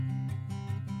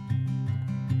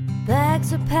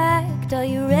bags are packed, are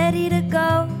you ready to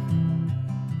go?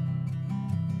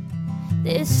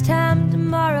 This time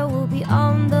tomorrow we'll be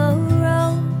on the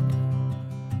road,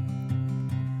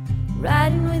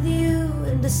 riding with you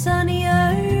in the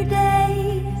sunnier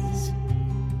days.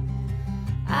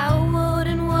 I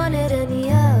wouldn't want it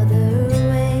any other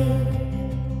way.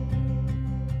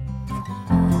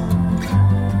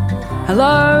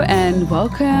 Hello and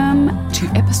welcome to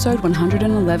episode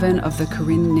 111 of the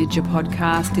Corinne Ninja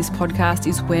podcast. This podcast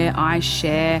is where I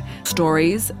share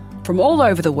stories from all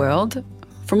over the world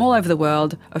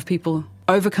of people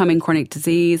overcoming chronic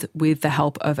disease with the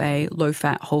help of a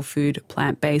low-fat, whole-food,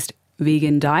 plant-based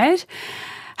vegan diet.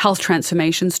 Health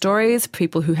transformation stories,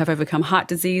 people who have overcome heart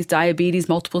disease, diabetes,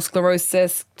 multiple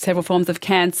sclerosis, several forms of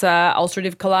cancer,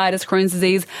 ulcerative colitis, Crohn's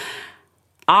disease,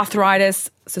 arthritis.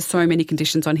 So many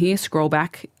conditions on here. Scroll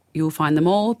back, you'll find them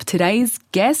all. Today's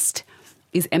guest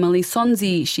is Emilly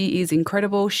Sonsie. She is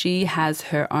incredible. She has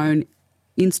her own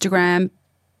Instagram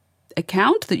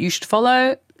account that you should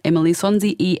follow, Emilly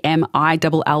Sonsie,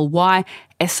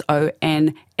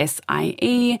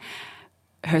 EmillySonsie.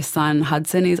 Her son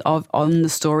Hudson is on the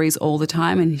stories all the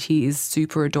time and he is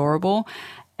super adorable.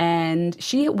 And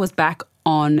she was back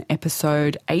on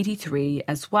episode 83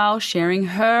 as well, sharing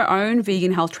her own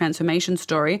vegan health transformation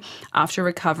story after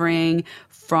recovering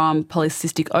from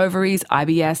polycystic ovaries,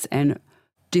 IBS, and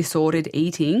disordered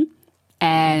eating.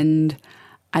 And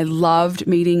I loved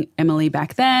meeting Emilly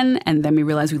back then, and then we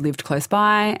realized we lived close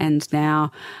by, and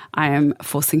now I am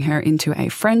forcing her into a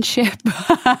friendship.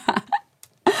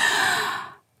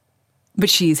 But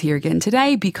she is here again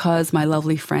today because my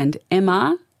lovely friend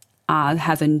Emma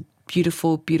has a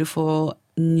beautiful, beautiful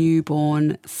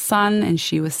newborn son, and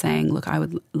she was saying, look, I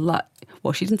would love,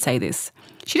 well, she didn't say this.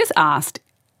 She just asked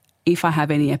if I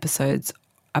have any episodes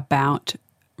about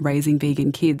raising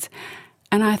vegan kids.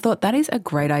 And I thought that is a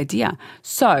great idea.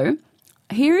 So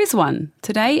here is one.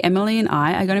 Today, Emilly and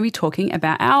I are going to be talking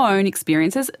about our own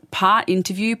experiences, part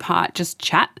interview, part just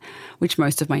chat, which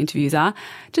most of my interviews are,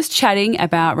 just chatting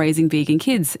about raising vegan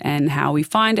kids and how we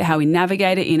find it, how we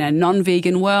navigate it in a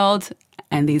non-vegan world.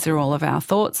 And these are all of our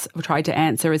thoughts. We tried to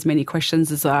answer as many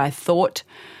questions as I thought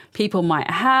people might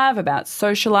have about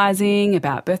socializing,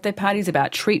 about birthday parties,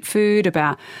 about treat food,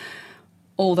 about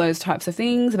all those types of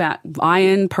things, about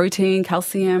iron, protein,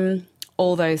 calcium,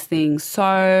 all those things.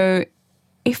 So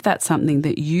if that's something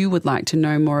that you would like to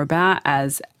know more about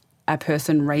as a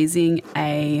person raising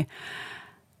a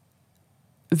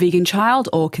vegan child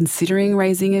or considering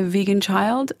raising a vegan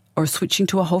child or switching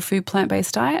to a whole food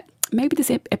plant-based diet, maybe this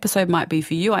episode might be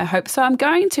for you. I hope so. I'm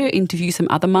going to interview some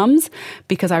other mums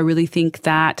because I really think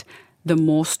that the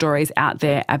more stories out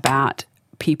there about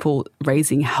people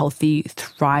raising healthy,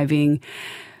 thriving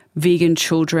vegan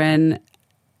children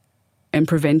and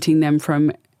preventing them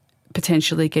from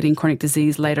potentially getting chronic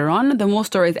disease later on, the more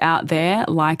stories out there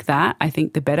like that, I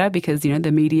think the better, because, you know,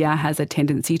 the media has a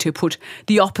tendency to put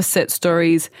the opposite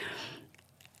stories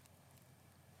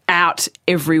out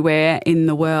everywhere in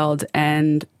the world,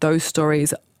 and those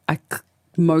stories are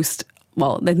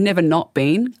they've never not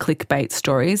been clickbait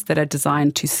stories that are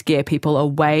designed to scare people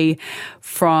away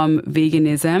from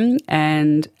veganism.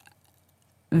 And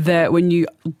when you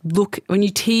look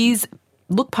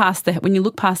past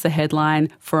the headline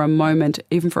for a moment,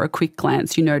 even for a quick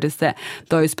glance, you notice that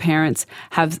those parents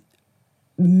have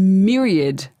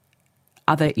myriad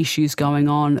other issues going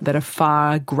on that are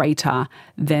far greater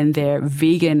than their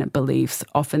vegan beliefs.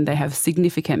 Often they have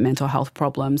significant mental health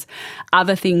problems,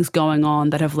 other things going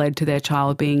on that have led to their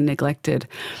child being neglected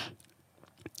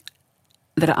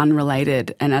that are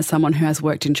unrelated. And as someone who has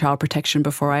worked in child protection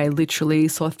before, I literally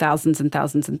saw thousands and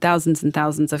thousands and thousands and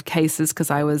thousands of cases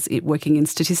because I was working in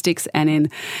statistics and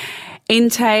in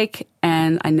intake,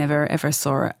 and I never ever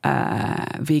saw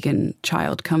a vegan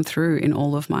child come through in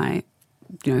all of my,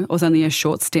 it was only a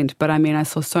short stint, but I mean, I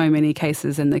saw so many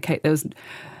cases, and there was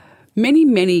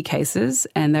many cases,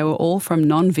 and they were all from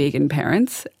non-vegan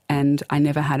parents, and I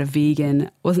never had a vegan.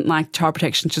 It wasn't like child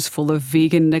protection just full of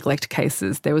vegan neglect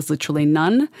cases. There was literally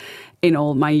none in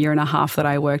all my year and a half that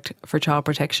I worked for child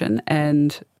protection,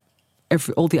 and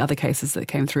all the other cases that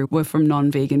came through were from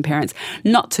non-vegan parents.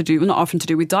 Not often to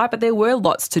do with diet, but there were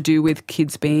lots to do with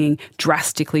kids being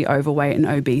drastically overweight and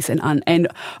obese and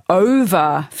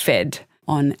overfed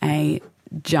on a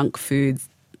junk food,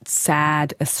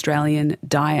 sad Australian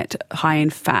diet, high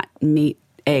in fat, meat,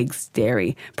 eggs,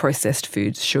 dairy, processed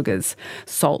foods, sugars,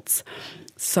 salts.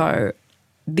 So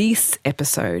this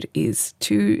episode is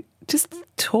to just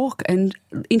talk and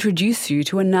introduce you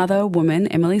to another woman,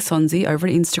 Emilly Sonsie, over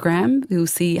at Instagram. You'll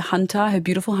see Hunter, her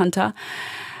beautiful Hunter,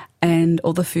 and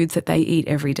all the foods that they eat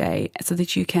every day, so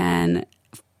that you can,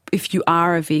 if you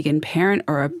are a vegan parent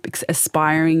or a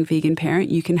aspiring vegan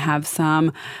parent, you can have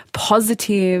some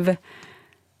positive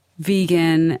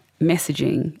vegan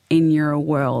messaging in your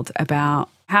world about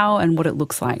how and what it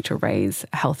looks like to raise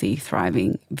healthy,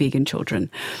 thriving vegan children.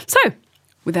 So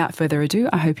without further ado,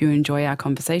 I hope you enjoy our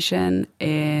conversation,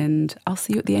 and I'll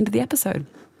see you at the end of the episode.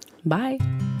 Bye.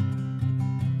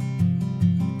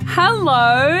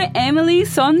 Hello, Emilly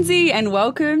Sonsie, and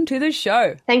welcome to the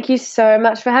show. Thank you so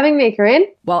much for having me, Corinne.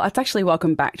 Well, it's actually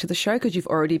welcome back to the show because you've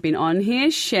already been on here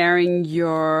sharing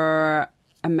your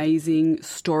amazing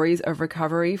stories of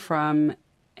recovery from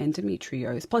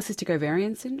endometriosis, polycystic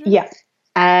ovarian syndrome. Yes.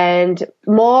 And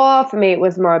more for me, it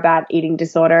was more about eating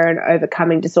disorder and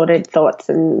overcoming disordered thoughts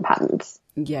and patterns.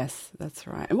 Yes, that's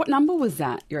right. And what number was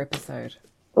that, your episode?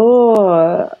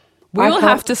 Oh, we'll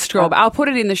have to scroll. I'll put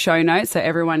it in the show notes so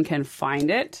everyone can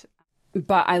find it.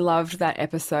 But I loved that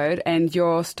episode, and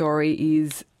your story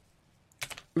is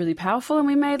really powerful, and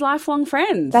we made lifelong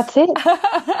friends. That's it.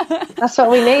 That's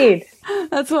what we need.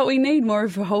 That's what we need, more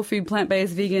of a whole food,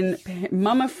 plant-based, vegan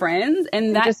mama friends.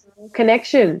 And that just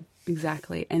connection.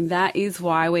 Exactly. And that is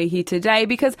why we're here today,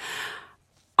 because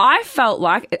I felt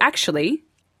like, actually,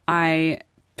 I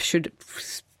should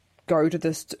go to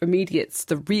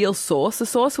the real source. The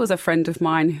source was a friend of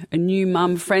mine, a new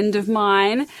mum friend of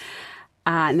mine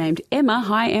named Emma.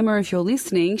 Hi, Emma, if you're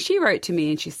listening. She wrote to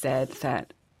me and she said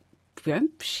that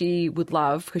she would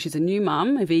love, because she's a new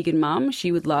mum, a vegan mum,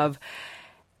 she would love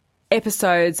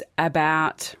episodes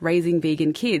about raising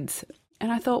vegan kids.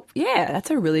 And I thought, yeah,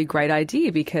 that's a really great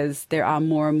idea, because there are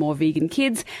more and more vegan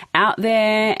kids out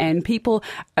there, and people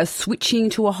are switching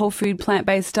to a whole food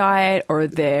plant-based diet, or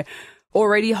they're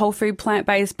already whole food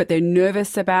plant-based, but they're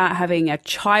nervous about having a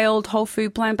child whole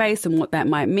food plant-based and what that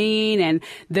might mean, and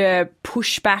the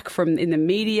pushback from in the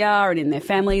media and in their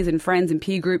families and friends and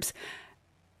peer groups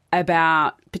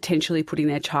about potentially putting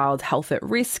their child's health at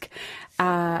risk.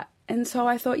 And so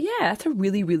I thought, yeah, that's a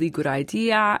really, really good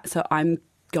idea. So I'm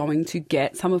going to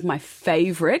get some of my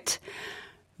favourite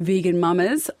vegan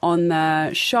mamas on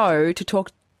the show to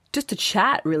talk, just to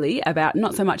chat really about,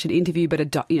 not so much an interview, but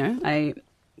a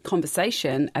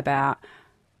conversation about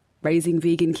raising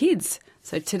vegan kids.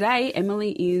 So today,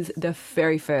 Emilly is the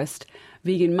very first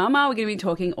vegan mama. We're going to be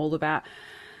talking all about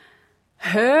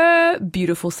her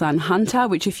beautiful son, Hunter,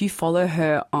 which if you follow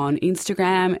her on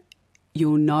Instagram,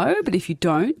 you'll know. But if you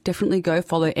don't, definitely go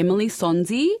follow Emilly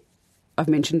Sonsie. I've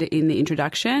mentioned it in the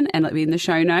introduction, and it'll be in the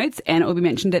show notes, and it will be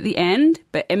mentioned at the end.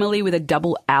 But Emilly with a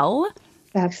double L.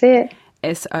 That's it.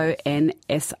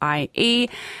 Sonsie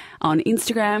on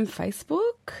Instagram,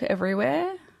 Facebook,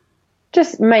 everywhere.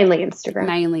 Just mainly Instagram.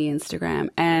 Mainly Instagram.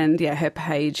 And yeah, her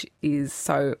page is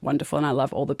so wonderful, and I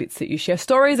love all the bits that you share.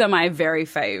 Stories are my very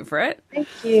favourite. Thank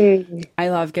you. I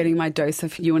love getting my dose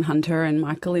of you and Hunter and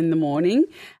Michael in the morning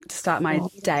to start my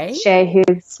day. Share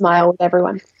his smile with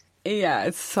everyone. Yeah,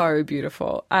 it's so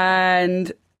beautiful.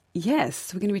 And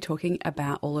yes, we're going to be talking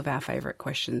about all of our favourite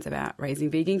questions about raising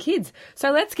vegan kids.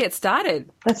 So let's get started.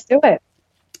 Let's do it.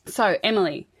 So,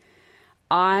 Emilly,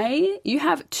 you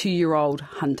have 2-year-old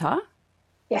Hunter.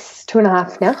 Yes,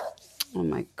 2.5 now. Oh,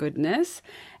 my goodness.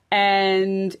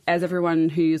 And as everyone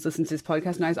who's listened to this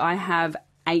podcast knows, I have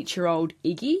 8-year-old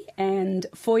Iggy and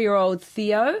 4-year-old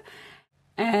Theo.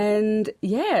 And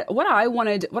yeah,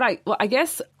 I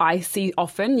guess I see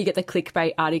often, you get the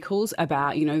clickbait articles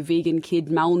about, vegan kid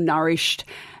malnourished,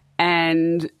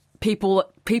 and people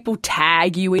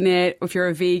tag you in it if you're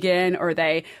a vegan, or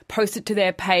they post it to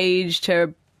their page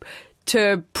to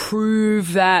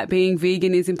prove that being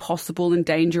vegan is impossible and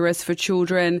dangerous for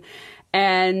children.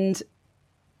 And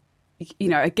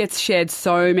it gets shared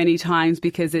so many times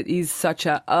because it is such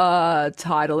a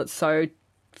title. It's so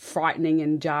frightening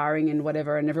and jarring and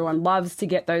whatever, and everyone loves to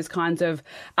get those kinds of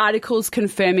articles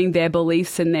confirming their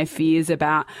beliefs and their fears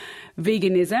about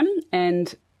veganism.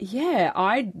 And yeah,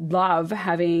 I love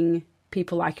having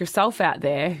people like yourself out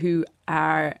there who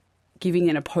are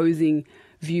giving an opposing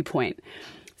viewpoint.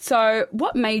 So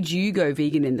what made you go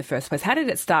vegan in the first place? How did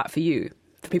it start for you,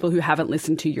 for people who haven't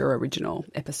listened to your original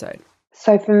episode?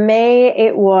 So for me,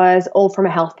 it was all from a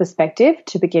health perspective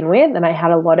to begin with, and I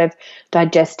had a lot of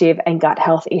digestive and gut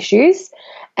health issues,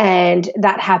 and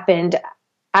that happened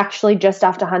actually just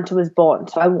after Hunter was born.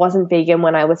 So I wasn't vegan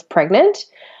when I was pregnant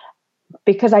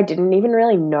because I didn't even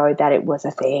really know that it was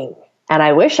a thing. And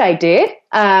I wish I did.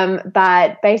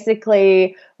 But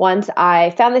basically, once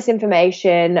I found this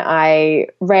information, I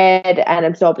read and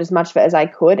absorbed as much of it as I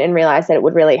could and realized that it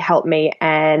would really help me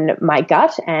and my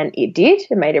gut. And it did.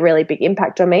 It made a really big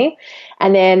impact on me.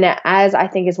 And then, as I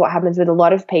think is what happens with a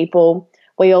lot of people,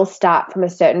 we all start from a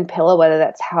certain pillar, whether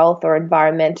that's health or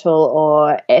environmental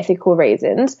or ethical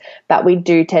reasons, but we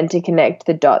do tend to connect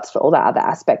the dots for all the other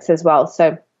aspects as well.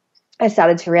 So I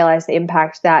started to realize the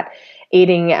impact that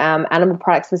eating animal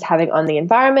products was having on the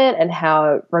environment and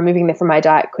how removing them from my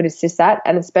diet could assist that.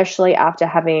 And especially after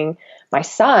having my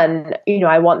son,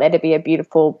 I want there to be a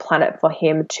beautiful planet for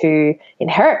him to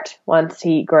inherit once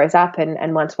he grows up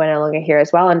and once we're no longer here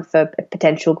as well, and for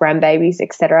potential grandbabies,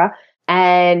 etc.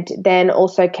 And then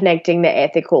also connecting the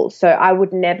ethical. So I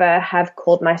would never have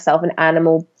called myself an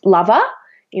animal lover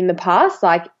in the past.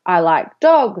 Like, I like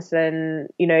dogs and,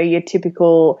 your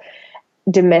typical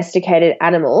domesticated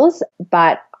animals,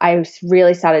 but I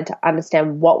really started to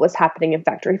understand what was happening in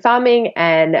factory farming,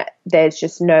 and there's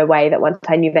just no way that once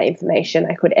I knew that information,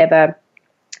 I could ever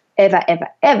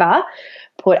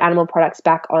put animal products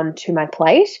back onto my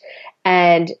plate.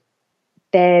 And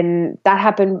then that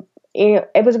happened.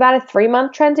 It was about a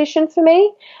 3-month transition for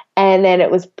me, and then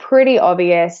it was pretty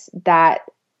obvious that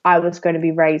I was going to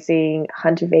be raising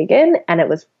Hunter vegan, and it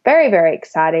was very, very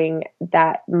exciting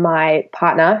that my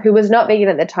partner, who was not vegan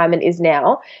at the time and is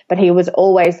now, but he was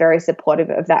always very supportive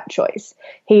of that choice.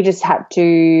 He just had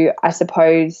to, I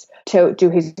suppose, to do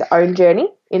his own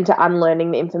journey into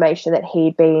unlearning the information that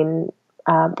he'd been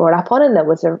brought up on and that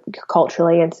was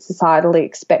culturally and societally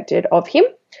expected of him.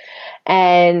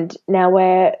 And now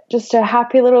we're just a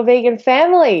happy little vegan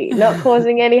family, not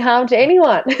causing any harm to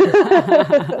anyone.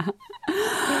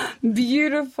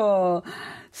 Beautiful.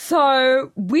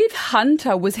 So with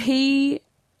Hunter, was he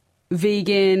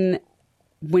vegan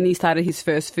when he started his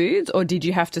first foods, or did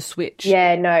you have to switch?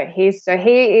 Yeah, no, he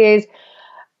is,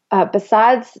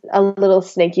 besides a little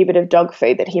sneaky bit of dog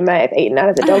food that he may have eaten out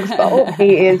of the dog's bowl,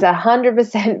 he is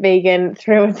 100% vegan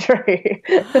through and through.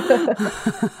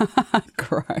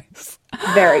 Gross.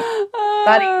 Very.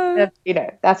 But,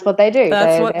 that's what they do.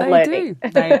 That's what they do.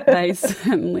 They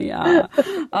certainly are.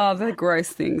 Oh, the gross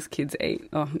things kids eat.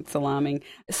 Oh, it's alarming.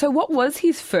 So what was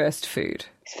his first food?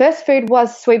 His first food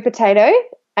was sweet potato.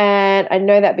 And I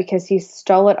know that because he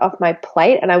stole it off my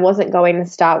plate, and I wasn't going to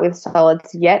start with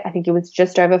solids yet. I think it was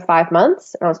just over 5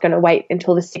 months, and I was going to wait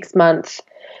until the 6-month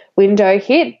window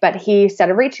hit, but he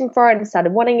started reaching for it and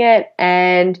started wanting it,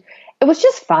 and it was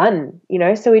just fun,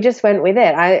 so we just went with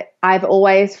it. I've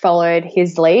always followed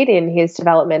his lead in his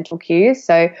developmental cues,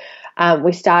 so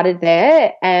we started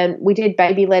there, and we did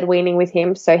baby-led weaning with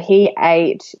him, so he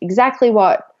ate exactly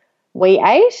what we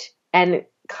ate and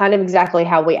kind of exactly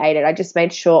how we ate it. I just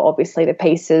made sure, obviously, the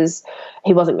pieces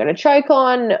he wasn't going to choke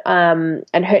on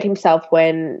and hurt himself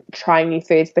when trying new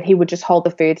foods, but he would just hold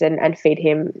the foods and feed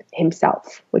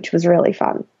himself, which was really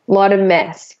fun. A lot of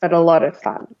mess, but a lot of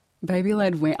fun.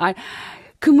 Baby-led weaning.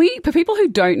 For people who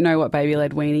don't know what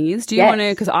baby-led weaning is, do you want to,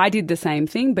 because I did the same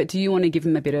thing, but do you want to give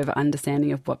them a bit of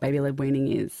understanding of what baby-led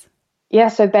weaning is? Yeah,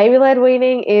 so baby-led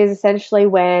weaning is essentially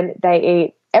when they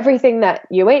eat everything that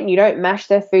you eat, and you don't mash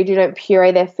their food, you don't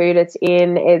puree their food, it's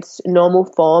in its normal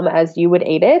form as you would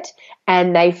eat it,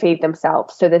 and they feed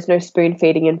themselves. So there's no spoon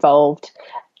feeding involved.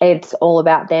 It's all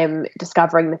about them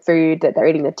discovering the food, that they're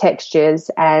eating, the textures,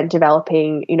 and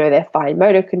developing, their fine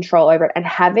motor control over it. And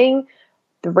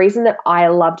the reason that I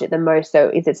loved it the most, though,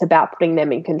 is it's about putting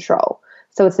them in control.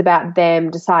 So it's about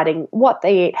them deciding what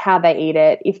they eat, how they eat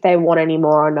it, if they want any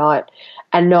more or not,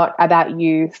 and not about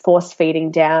you force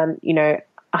feeding down,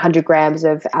 100 grams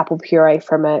of apple puree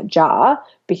from a jar,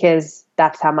 because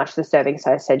that's how much the serving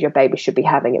size said your baby should be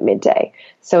having at midday.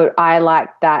 So I like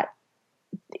that,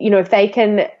 if they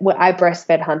can, I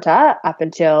breastfed Hunter up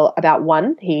until about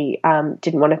 1. He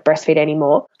didn't want to breastfeed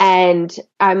anymore. And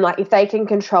I'm like, if they can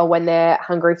control when they're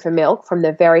hungry for milk from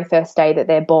the very first day that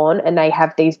they're born, and they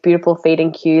have these beautiful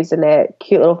feeding cues and their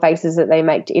cute little faces that they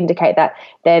make to indicate that,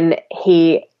 then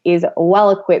he is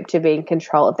well equipped to be in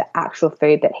control of the actual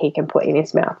food that he can put in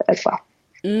his mouth as well.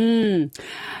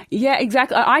 Yeah,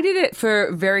 exactly. I did it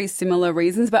for very similar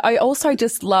reasons, but I also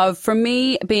just love, for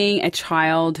me, being a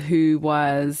child who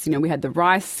was, we had the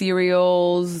rice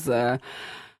cereals,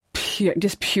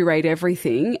 just pureed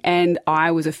everything, and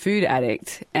I was a food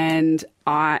addict, and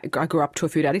I grew up to a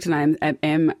food addict, and I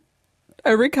am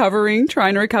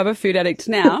trying to recover food addict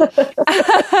now.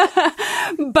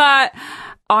 But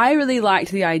I really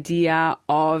liked the idea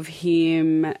of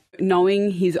him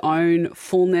knowing his own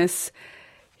fullness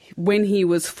when he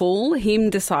was full, him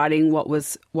deciding what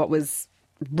was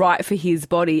right for his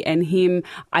body, and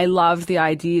I loved the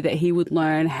idea that he would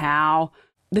learn how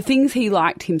the things he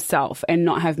liked himself and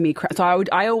not have me. So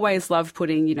I always loved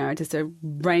putting, just a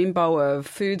rainbow of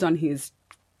foods on his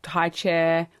high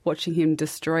chair, watching him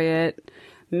destroy it,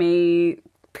 me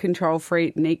control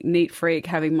freak, neat freak,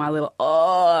 having my little,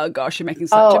 oh gosh, you're making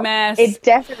such a mess. It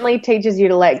definitely teaches you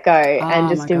to let go and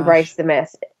just embrace the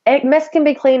mess. Mess can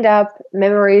be cleaned up.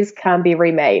 Memories can't be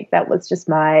remade. That was just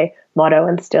my motto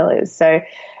and still is. So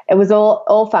it was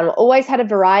all fun. Always had a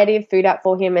variety of food up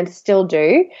for him and still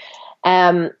do.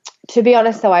 To be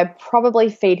honest, though, I probably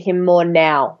feed him more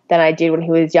now than I did when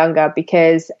he was younger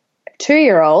because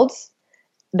 2-year-olds,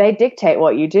 they dictate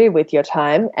what you do with your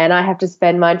time, and I have to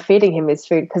spend mine feeding him his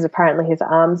food because apparently his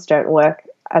arms don't work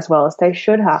as well as they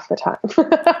should half the time.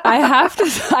 I have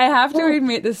to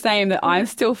admit the same, that I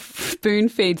still spoon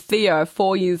feed Theo,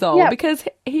 4 years old, because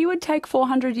he would take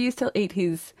 400 years to eat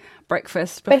his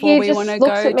breakfast before we want to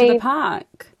go to the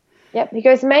park. Yep. He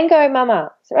goes, mango,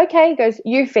 mama. So, okay. He goes,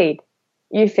 you feed.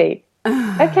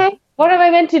 Okay. What am I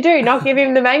meant to do? Not give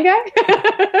him the mango?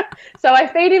 So I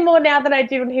feed him more now than I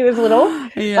did when he was little.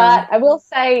 Yeah. But I will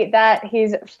say that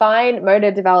his fine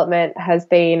motor development has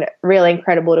been really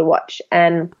incredible to watch.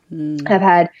 And I've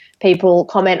had people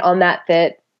comment on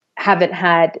that haven't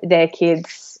had their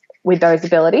kids with those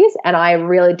abilities. And I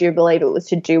really do believe it was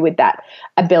to do with that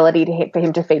ability for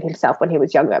him to feed himself when he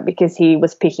was younger, because he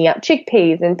was picking up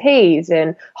chickpeas and peas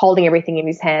and holding everything in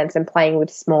his hands and playing with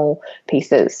small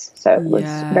pieces. So it was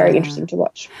very interesting to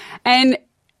watch. And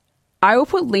I will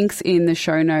put links in the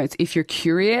show notes if you're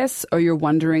curious or you're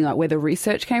wondering like where the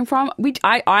research came from.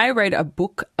 I read a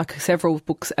book, several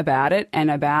books about it,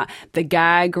 and about the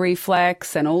gag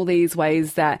reflex and all these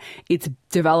ways that it's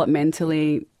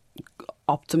developmentally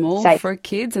optimal for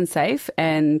kids and safe.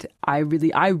 And I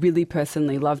really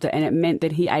personally loved it. And it meant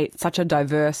that he ate such a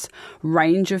diverse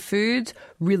range of foods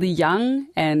really young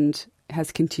and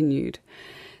has continued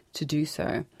to do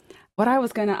so. What I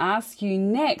was going to ask you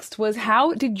next was,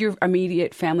 how did your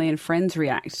immediate family and friends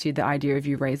react to the idea of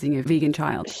you raising a vegan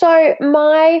child? So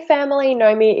my family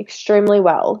know me extremely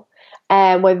well,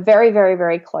 and we're very, very,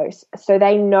 very close. So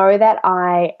they know that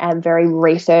I am very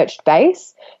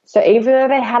research-based. So even though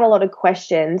they had a lot of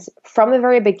questions, from the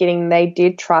very beginning, they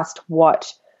did trust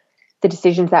the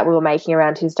decisions that we were making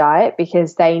around his diet,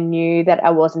 because they knew that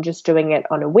I wasn't just doing it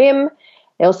on a whim.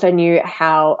 They also knew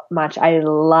how much I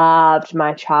loved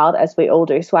my child, as we all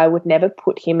do. So I would never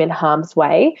put him in harm's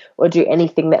way or do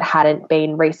anything that hadn't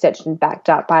been researched and backed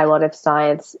up by a lot of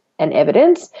science and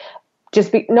evidence.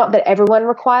 Not that everyone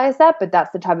requires that, but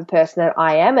that's the type of person that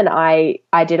I am. And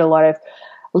I did a lot of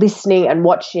listening and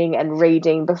watching and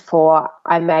reading before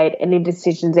I made any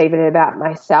decisions even about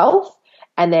myself.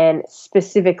 And then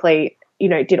specifically,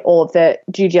 did all of the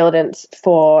due diligence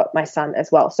for my son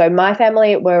as well. So my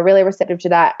family were really receptive to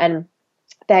that, and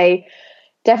they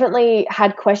definitely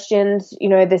had questions,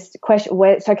 this question,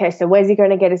 so where's he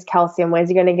going to get his calcium? Where's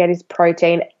he going to get his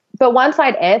protein? But once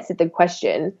I'd answered the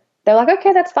question, they're like,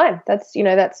 okay, that's fine. That's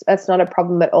not a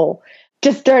problem at all.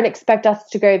 Just don't expect us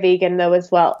to go vegan though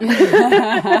as well.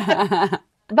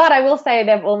 But I will say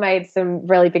they've all made some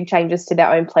really big changes to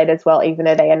their own plate as well, even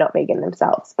though they are not vegan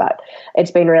themselves. But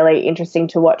it's been really interesting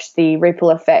to watch the ripple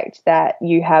effect that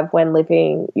you have when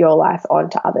living your life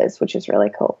onto others, which is really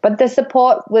cool. But the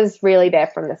support was really there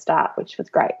from the start, which was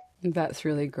great. That's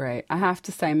really great. I have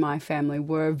to say my family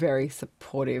were very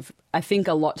supportive. I think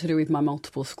a lot to do with my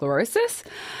multiple sclerosis.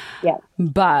 Yeah.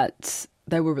 But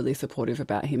they were really supportive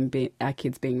about our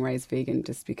kids being raised vegan,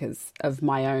 just because of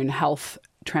my own health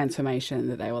transformation,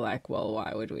 that they were like, well,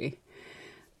 why would we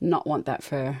not want that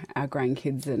for our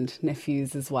grandkids and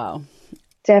nephews as well?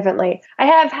 Definitely. I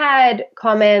have had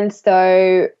comments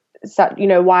though,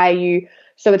 why are you,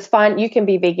 so it's fine, you can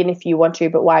be vegan if you want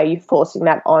to, but why are you forcing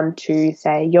that onto,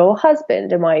 say, your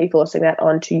husband, and why are you forcing that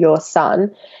onto your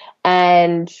son?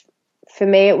 And for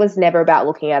me, it was never about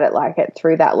looking at it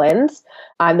through that lens.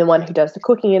 I'm the one who does the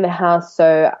cooking in the house,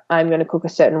 so I'm going to cook a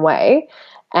certain way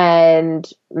and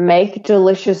make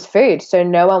delicious food. So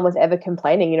no one was ever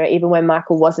complaining. Even when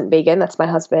Michael wasn't vegan, that's my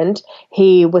husband,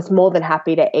 he was more than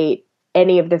happy to eat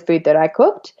any of the food that I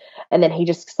cooked. And then he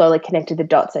just slowly connected the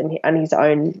dots on his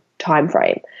own time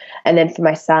frame. And then for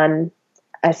my son,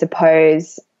 I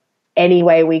suppose any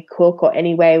way we cook or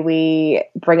any way we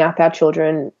bring up our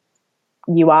children,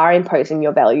 you are imposing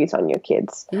your values on your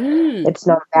kids. It's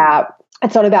not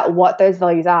about what those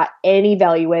values are. Any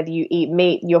value, whether you eat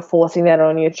meat, you're forcing that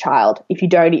on your child. If you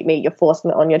don't eat meat, you're forcing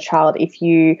it on your child. If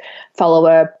you follow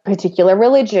a particular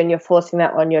religion, you're forcing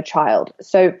that on your child.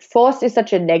 So force is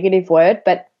such a negative word,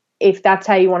 but if that's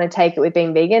how you want to take it with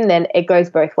being vegan, then it goes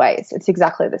both ways. It's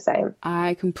exactly the same.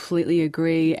 I completely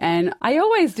agree. And I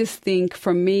always just think,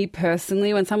 from me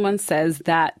personally, when someone says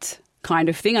that kind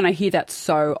of thing. And I hear that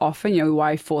so often,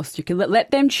 why forced you can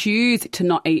let them choose to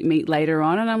not eat meat later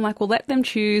on. And I'm like, well, let them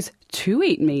choose to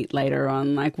eat meat later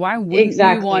on. Like, why wouldn't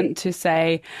you want to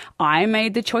say, I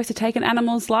made the choice to take an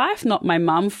animal's life, not my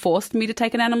mum forced me to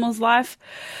take an animal's life?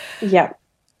 Yeah.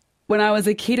 When I was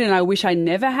a kid, and I wish I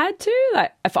never had to,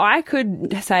 like, if I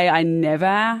could say I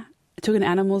never took an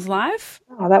animal's life.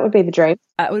 Oh, that would be the dream.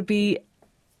 That would be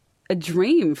a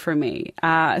dream for me.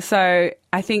 So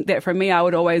I think that for me, I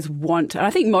would always want, and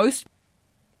I think most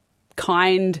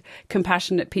kind,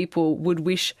 compassionate people would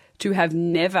wish to have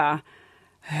never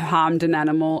harmed an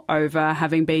animal over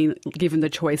having been given the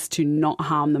choice to not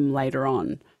harm them later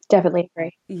on. Definitely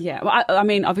agree. Yeah. Well, I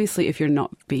mean, obviously, if you're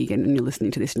not vegan and you're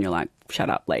listening to this and you're like, shut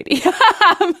up, lady,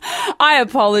 I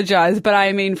apologize. But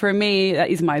I mean, for me, that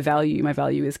is my value. My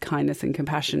value is kindness and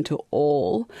compassion to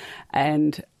all.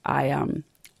 And I,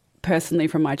 personally,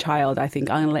 from my child, I think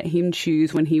I'm going to let him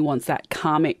choose when he wants that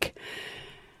karmic,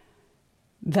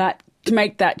 to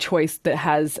make that choice that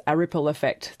has a ripple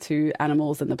effect to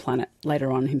animals and the planet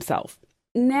later on himself.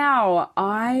 Now,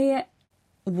 I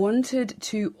wanted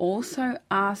to also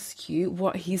ask you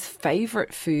what his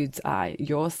favourite foods are,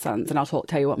 your son's, and I'll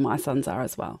tell you what my sons are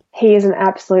as well. He is an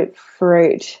absolute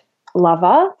fruit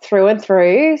lover through and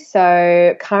through.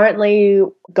 So currently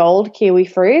gold kiwi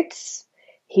fruits.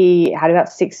 He had about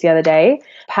 6 the other day.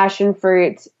 Passion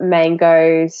fruits,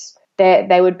 mangoes,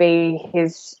 they would be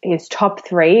his top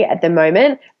 3 at the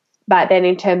moment. But then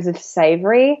in terms of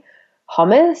savoury,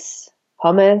 hummus,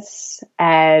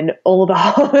 and all the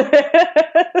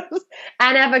hummus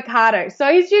and avocado.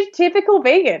 So he's just typical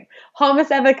vegan.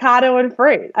 Hummus, avocado, and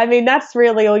fruit. I mean, that's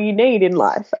really all you need in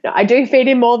life. I do feed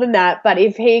him more than that, but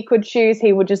if he could choose,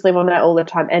 he would just live on that all the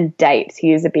time. And dates.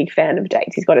 He is a big fan of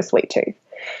dates. He's got a sweet tooth.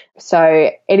 So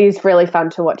it is really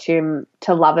fun to watch him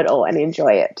to love it all and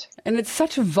enjoy it. And it's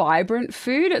such a vibrant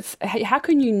food. It's how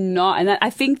can you not? And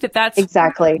I think that's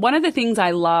exactly one of the things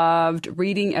I loved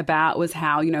reading about was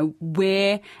how,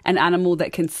 we're an animal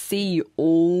that can see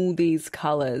all these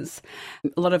colors.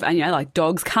 A lot of, like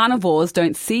dogs, carnivores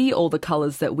don't see all the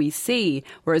colors that we see,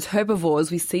 whereas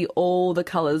herbivores, we see all the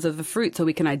colors of the fruit, so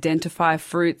we can identify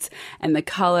fruits and the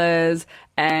colors,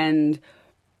 and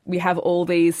we have all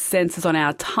these senses on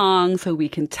our tongue so we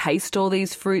can taste all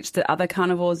these fruits that other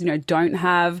carnivores, don't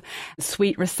have.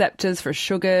 Sweet receptors for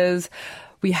sugars.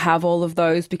 We have all of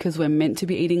those because we're meant to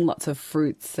be eating lots of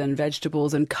fruits and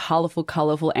vegetables and colourful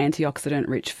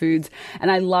antioxidant-rich foods.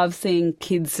 And I love seeing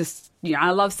kids just, I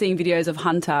love seeing videos of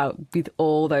Hunter with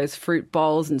all those fruit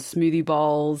bowls and smoothie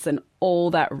bowls and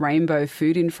all that rainbow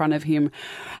food in front of him.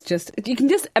 You can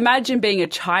just imagine being a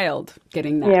child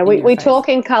getting that. Yeah, we talk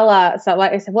in colour. So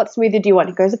like I said, what smoothie do you want?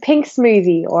 He goes, a pink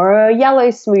smoothie or a yellow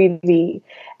smoothie.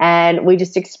 And we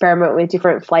just experiment with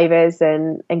different flavours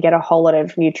and get a whole lot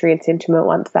of nutrients into him at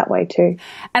once that way too.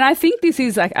 And I think this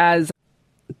is like as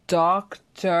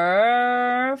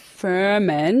Dr.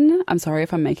 Furman, I'm sorry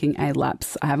if I'm making a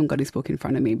lapse. I haven't got his book in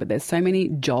front of me, but there's so many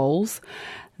Joels,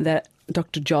 that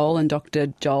Dr. Joel and Dr.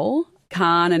 Joel,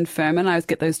 Khan and Furman. I always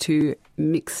get those two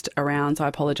mixed around, so I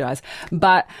apologise.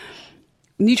 But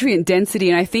nutrient density,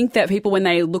 and I think that people, when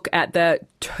they look at I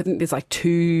think there's like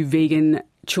 2 vegan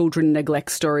children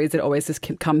neglect stories that always just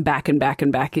come back and back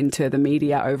and back into the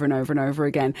media over and over and over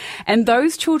again. And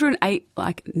those children ate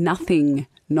like nothing,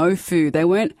 no food. They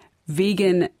weren't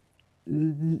vegan.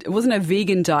 It wasn't a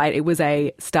vegan diet. It was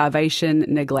a starvation,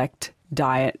 neglect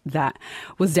diet that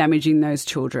was damaging those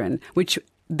children, which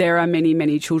there are many,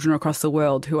 many children across the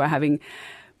world who are having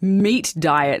meat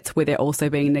diets where they're also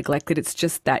being neglected. It's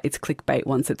just that it's clickbait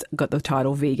once it's got the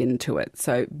title vegan to it.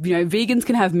 So, vegans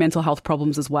can have mental health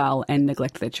problems as well and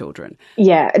neglect their children.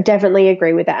 Yeah, definitely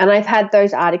agree with that. And I've had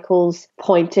those articles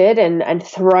pointed and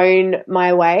thrown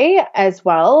my way as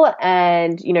well.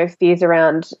 And, fears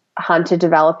around Hunter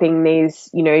developing these,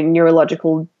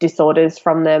 neurological disorders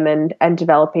from them and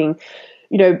developing,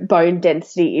 bone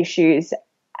density issues.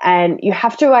 And you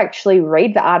have to actually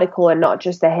read the article and not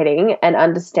just the heading and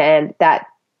understand that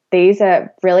these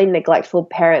are really neglectful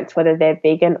parents, whether they're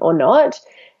vegan or not.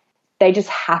 They just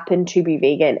happen to be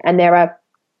vegan. And there are,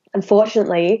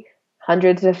 unfortunately,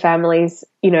 hundreds of families,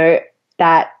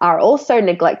 that are also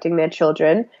neglecting their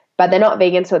children, but they're not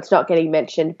vegan, so it's not getting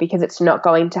mentioned because it's not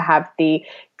going to have the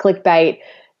clickbait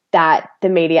that the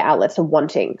media outlets are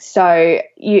wanting. So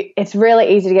it's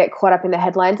really easy to get caught up in the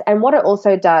headlines. And what it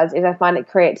also does is I find it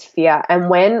creates fear. And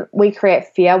when we create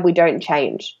fear, we don't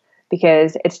change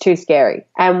because it's too scary.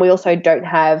 And we also don't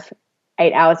have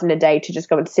 8 hours in a day to just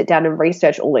go and sit down and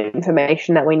research all the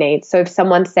information that we need. So if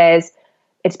someone says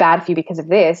it's bad for you because of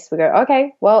this. We go,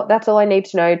 okay, well, that's all I need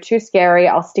to know. Too scary.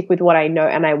 I'll stick with what I know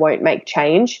and I won't make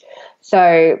change.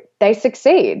 So they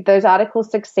succeed. Those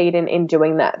articles succeed in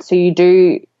doing that. So you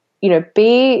do,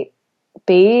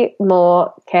 be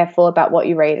more careful about what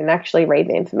you read and actually read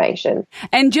the information.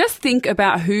 And just think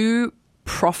about who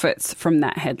profits from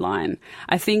that headline.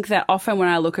 I think that often when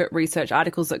I look at research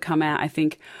articles that come out, I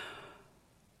think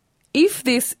if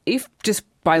just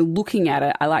by looking at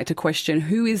it, I like to question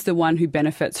who is the one who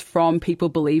benefits from people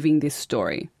believing this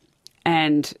story.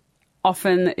 And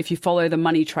often if you follow the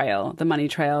money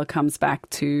trail comes back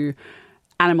to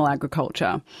animal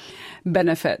agriculture,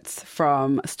 benefits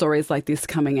from stories like this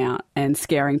coming out and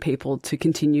scaring people to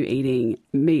continue eating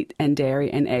meat and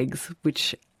dairy and eggs,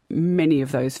 which many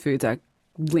of those foods are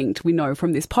linked. We know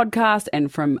from this podcast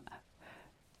and from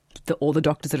all the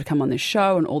doctors that have come on this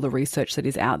show and all the research that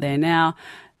is out there now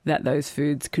that those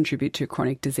foods contribute to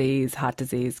chronic disease, heart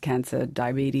disease, cancer,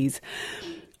 diabetes,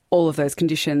 all of those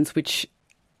conditions, which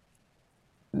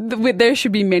there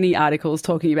should be many articles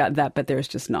talking about that, but there is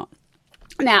just not.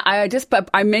 Now,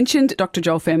 I mentioned Dr.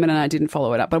 Joel Fuhrman and I didn't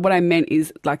follow it up, but what I meant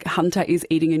is like Hunter is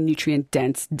eating a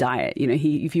nutrient-dense diet.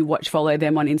 If you follow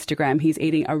them on Instagram, he's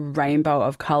eating a rainbow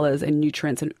of colours and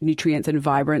nutrients and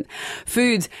vibrant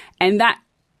foods. And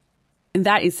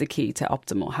that is the key to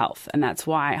optimal health. And that's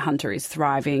why Hunter is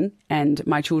thriving and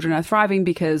my children are thriving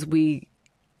because we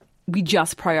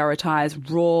just prioritise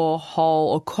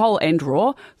whole and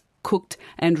raw, cooked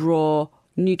and raw,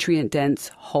 nutrient-dense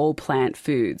whole plant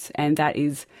foods, and that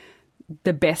is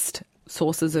the best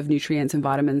sources of nutrients and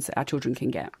vitamins our children can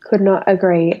get. Could not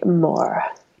agree more.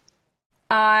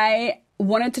 I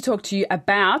wanted to talk to you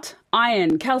about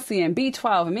iron, calcium,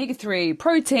 B12, omega-3,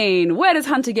 protein. Where does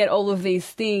Hunter get all of these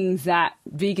things that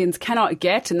vegans cannot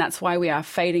get, and that's why we are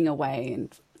fading away?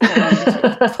 He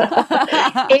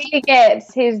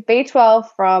gets his B12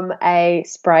 from a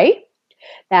spray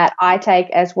that I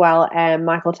take as well and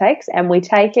Michael takes, and we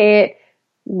take it,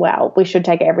 well, we should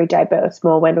take it every day, but it's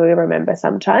more when we remember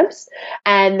sometimes.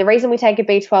 And the reason we take a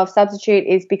B12 substitute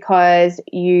is because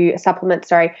you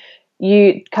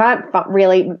can't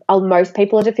really, most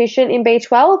people are deficient in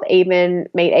B12, even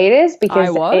meat eaters, because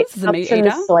it comes from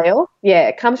the soil. Yeah,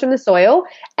 it comes from the soil,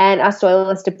 and our soil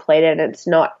is depleted and it's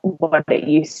not what it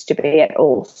used to be at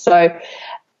all. So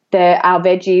our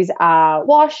veggies are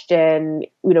washed and,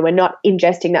 we're not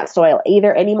ingesting that soil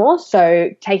either anymore. So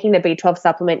taking the B12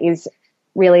 supplement is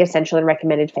really essential and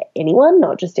recommended for anyone,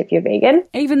 not just if you're vegan.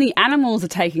 Even the animals are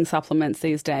taking supplements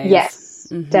these days.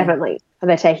 Yes, definitely. And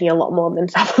they're taking a lot more than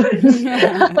supplements.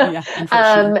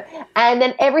 And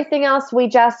then everything else we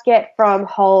just get from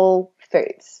whole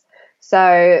foods.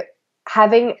 So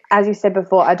having, as you said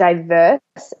before, a diverse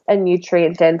and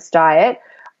nutrient-dense diet,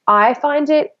 I find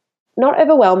it not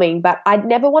overwhelming, but I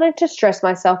never wanted to stress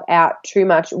myself out too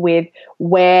much with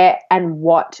where and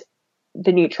what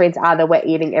the nutrients are that we're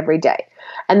eating every day.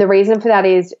 And the reason for that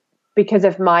is because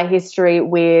of my history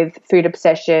with food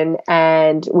obsession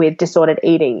and with disordered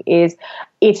eating is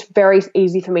it's very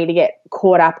easy for me to get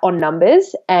caught up on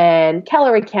numbers and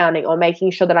calorie counting or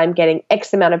making sure that I'm getting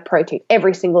X amount of protein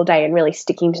every single day and really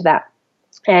sticking to that.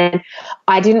 And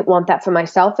I didn't want that for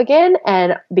myself again,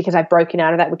 and because I've broken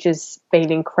out of that, which has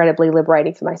been incredibly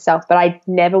liberating for myself. But I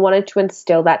never wanted to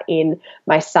instill that in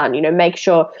my son, make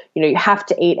sure, you have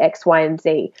to eat X, Y, and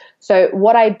Z. So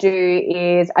what I do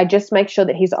is I just make sure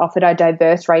that he's offered a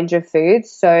diverse range of foods.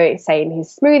 So say in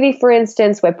his smoothie, for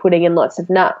instance, we're putting in lots of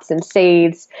nuts and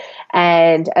seeds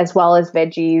and as well as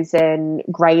veggies and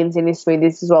grains in his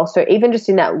smoothies as well. So even just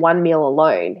in that one meal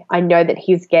alone, I know that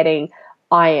he's getting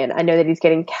iron. I know that he's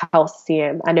getting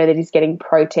calcium. I know that he's getting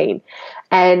protein.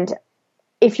 And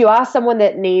if you are someone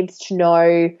that needs to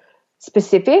know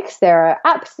specifics, there are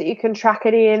apps that you can track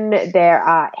it in. There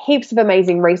are heaps of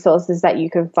amazing resources that you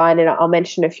can find, and I'll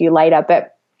mention a few later.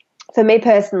 But for me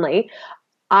personally,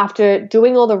 after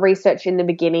doing all the research in the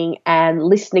beginning and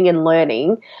listening and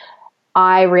learning,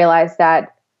 I realized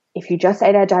that if you just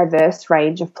ate a diverse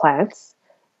range of plants,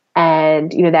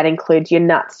 and, that includes your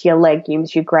nuts, your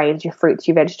legumes, your grains, your fruits,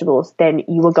 your vegetables, then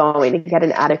you are going to get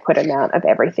an adequate amount of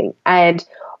everything. And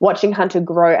watching Hunter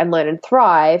grow and learn and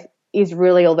thrive is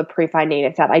really all the proof I need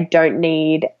of that. I don't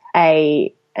need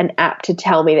an app to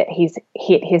tell me that he's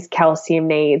hit his calcium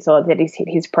needs or that he's hit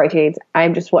his protein needs.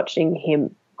 I'm just watching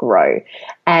him grow,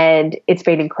 and it's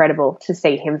been incredible to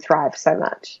see him thrive so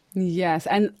much. Yes,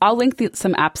 and I'll link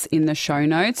some apps in the show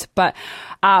notes, but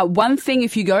one thing,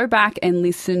 if you go back and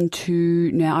listen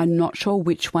to, now I'm not sure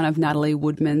which one of Natalie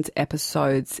Woodman's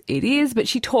episodes it is, but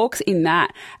she talks in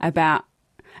that about,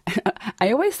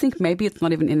 I always think maybe it's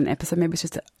not even in an episode. Maybe it's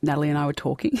just that Natalie and I were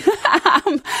talking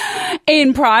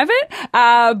in private.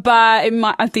 But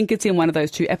I think it's in one of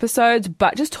those 2 episodes.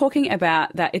 But just talking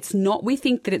about that, it's not, we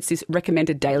think that it's this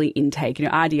recommended daily intake,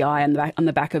 RDI on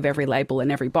the back of every label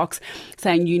and every box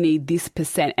saying you need this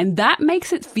 %. And that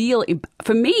makes it feel,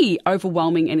 for me,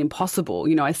 overwhelming and impossible.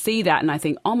 I see that and I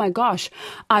think, oh my gosh,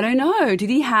 I don't know. Did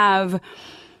he have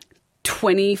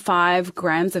 25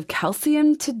 grams of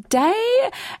calcium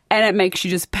today? And it makes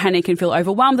you just panic and feel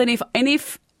overwhelmed. And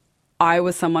if I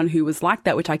was someone who was like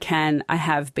that, which I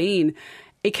have been,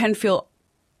 it can feel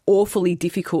awfully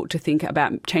difficult to think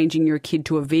about changing your kid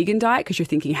to a vegan diet because you're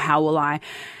thinking, how will I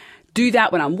do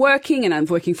that when I'm working and I'm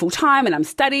working full time and I'm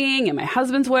studying and my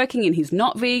husband's working and he's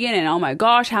not vegan and oh my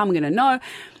gosh, how am I going to know?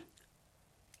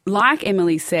 Like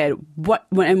Emily said,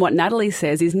 what Natalie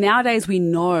says is nowadays we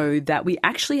know that we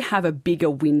actually have a bigger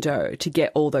window to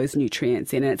get all those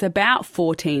nutrients in, and it's about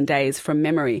 14 days from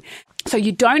memory. So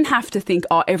you don't have to think,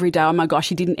 every day, oh my gosh,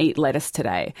 he didn't eat lettuce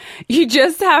today. You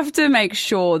just have to make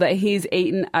sure that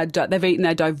they've eaten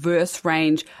a diverse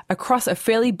range across a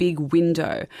fairly big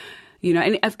window.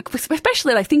 And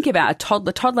especially like think about a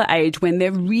toddler age when they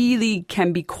really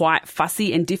can be quite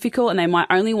fussy and difficult and they might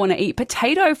only want to eat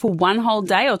potato for 1 whole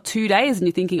day or 2 days and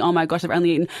you're thinking, oh my gosh, I've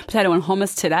only eaten potato and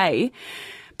hummus today.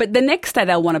 But the next day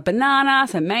they'll want a banana,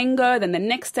 some mango, then the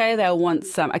next day they'll want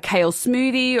a kale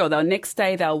smoothie, or the next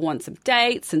day they'll want some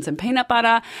dates and some peanut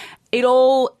butter. It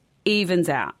all evens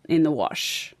out in the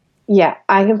wash. Yeah,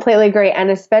 I completely agree. And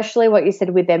especially what you said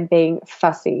with them being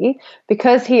fussy,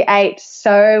 because he ate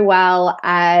so well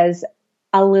as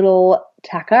a little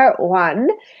tacker,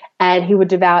 and he would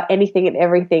devour anything and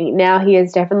everything. Now he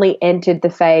has definitely entered the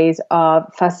phase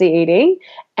of fussy eating,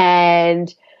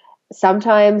 and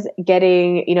sometimes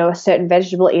getting, a certain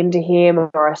vegetable into him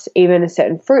or even a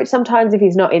certain fruit, sometimes if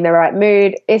he's not in the right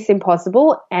mood, it's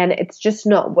impossible, and it's just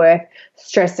not worth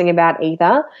stressing about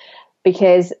either,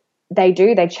 because they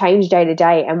change day to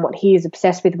day, and what he is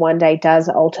obsessed with one day does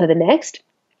alter the next.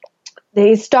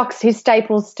 His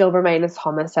staples still remain as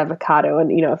hummus, avocado,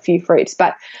 and, a few fruits,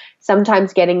 but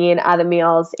sometimes getting in other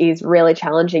meals is really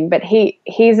challenging. But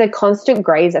he's a constant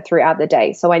grazer throughout the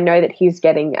day, so I know that he's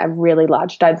getting a really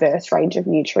large, diverse range of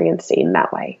nutrients in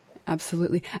that way.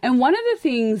 Absolutely. And one of the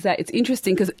things that it's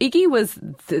interesting, because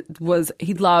Iggy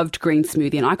he loved green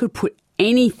smoothie, and I could put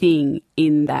anything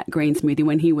in that green smoothie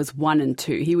when he was 1 and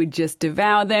 2. He would just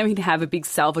devour them. He'd have a big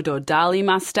Salvador Dali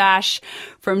mustache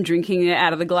from drinking it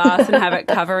out of the glass and have it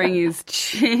covering his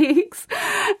cheeks.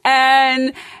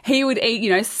 And he would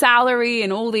eat, celery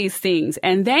and all these things.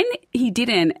 And then he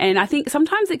didn't. And I think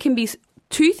sometimes it can be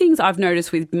 2 things I've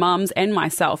noticed with mums and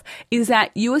myself is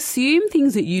that you assume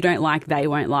things that you don't like, they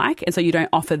won't like. And so you don't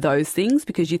offer those things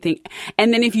because you think,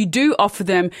 and then if you do offer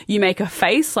them, you make a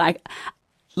face like,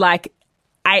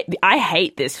 I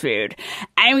hate this food.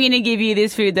 I'm going to give you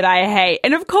this food that I hate.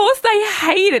 And of course they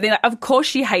hate it. They're like, of course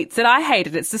she hates it. I hate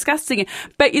it. It's disgusting.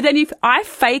 But then if I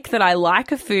fake that I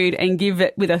like a food and give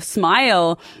it with a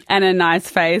smile and a nice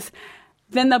face,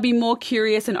 then they'll be more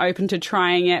curious and open to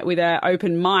trying it with an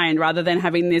open mind rather than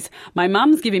having this, my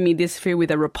mum's giving me this food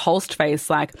with a repulsed face.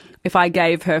 Like if I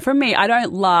gave her, for me, I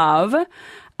don't love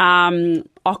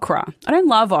okra. I don't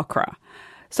love okra.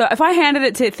 So if I handed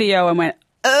it to Theo and went,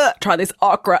 try this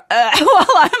okra, while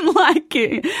I'm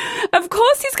liking, of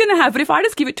course he's going to have, but if I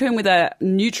just give it to him with a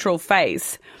neutral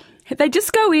face, they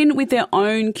just go in with their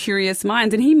own curious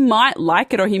minds and he might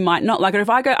like it or he might not like it. If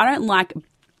I go, I don't like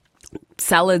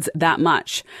salads that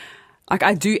much. Like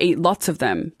I do eat lots of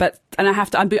them, and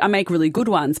I make really good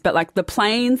ones, but like the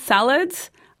plain salads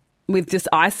with just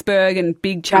iceberg and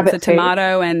big chunks of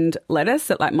tomato and lettuce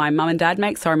that like my mum and dad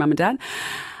make. Sorry, mum and dad.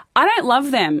 I don't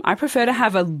love them. I prefer to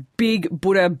have a big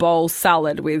Buddha bowl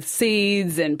salad with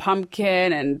seeds and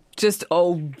pumpkin and just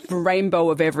a rainbow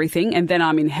of everything, and then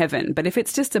I'm in heaven. But if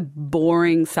it's just a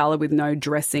boring salad with no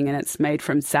dressing and it's made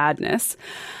from sadness,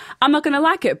 I'm not going to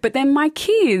like it. But then my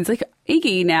kids, like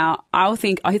Iggy now, I'll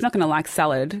think, he's not going to like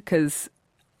salad because,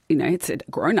 it's a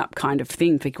grown-up kind of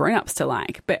thing for grown-ups to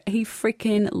like. But he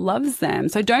freaking loves them.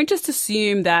 So don't just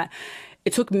assume that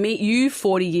it took you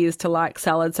 40 years to like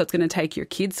salad, so it's going to take your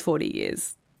kids 40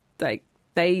 years. Like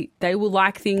they will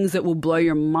like things that will blow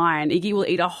your mind. Iggy will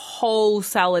eat a whole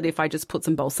salad if I just put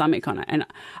some balsamic on it, and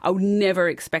I would never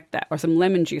expect that. Or some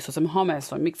lemon juice or some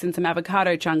hummus or mix in some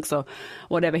avocado chunks or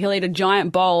whatever. He'll eat a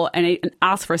giant bowl and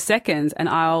ask for a second, and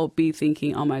I'll be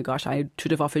thinking, oh my gosh, I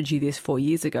should have offered you this 4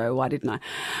 years ago. Why didn't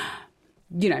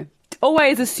I?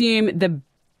 Always assume they're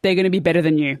going to be better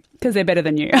than you because they're better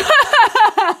than you.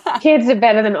 Kids are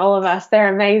better than all of us.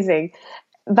 They're amazing.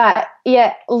 But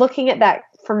yeah, looking at that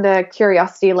from the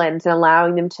curiosity lens and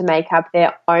allowing them to make up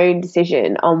their own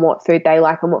decision on what food they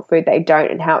like and what food they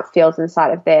don't and how it feels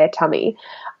inside of their tummy,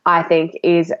 I think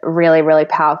is really, really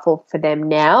powerful for them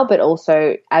now, but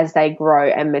also as they grow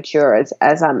and mature as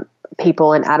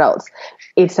people and adults.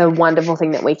 It's a wonderful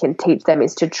thing that we can teach them,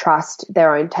 is to trust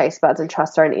their own taste buds and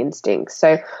trust their own instincts.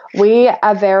 So we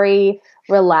are very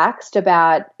relaxed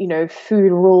about,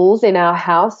 food rules in our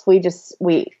house. We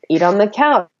eat on the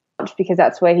couch because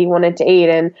that's where he wanted to eat.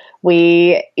 And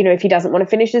if he doesn't want to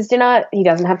finish his dinner, he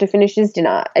doesn't have to finish his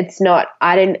dinner.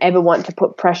 I didn't ever want to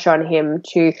put pressure on him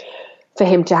for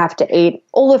him to have to eat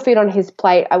all the food on his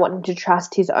plate. I want him to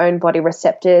trust his own body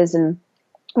receptors and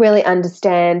really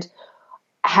understand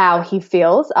how he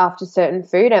feels after certain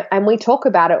food. And we talk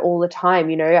about it all the time,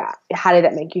 how did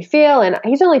that make you feel? And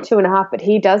he's only 2.5, but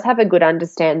he does have a good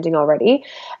understanding already.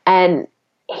 And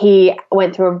he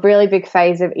went through a really big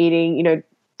phase of eating,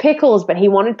 pickles, but he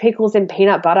wanted pickles and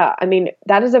peanut butter. I mean,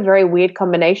 that is a very weird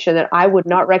combination that I would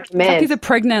not recommend. It's like he's a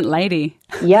pregnant lady.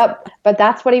 Yep. But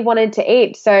that's what he wanted to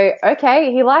eat. So,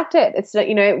 okay, he liked it. It's,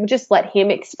 just let him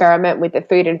experiment with the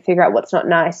food and figure out what's not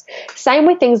nice. Same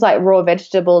with things like raw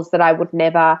vegetables that I would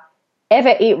never,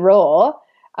 ever eat raw.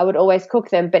 I would always cook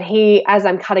them. But as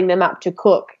I'm cutting them up to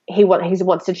cook, he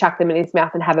wants to chuck them in his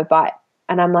mouth and have a bite.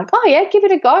 And I'm like, oh, yeah, give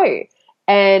it a go.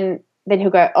 And then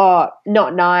he'll go, oh,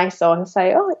 not nice, or he'll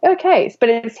say, oh, okay. But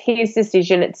it's his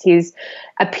decision. It's his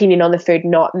opinion on the food,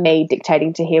 not me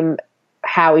dictating to him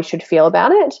how he should feel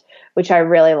about it, which I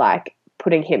really like,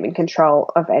 putting him in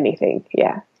control of anything.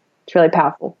 Yeah, it's really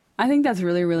powerful. I think that's a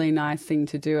really, really nice thing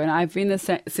to do. And I've been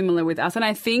similar with us. And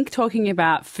I think talking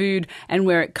about food and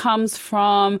where it comes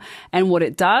from and what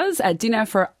it does at dinner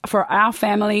for our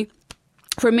family.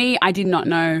 For me, I did not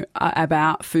know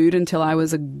about food until I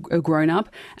was a grown-up,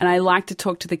 and I like to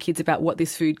talk to the kids about what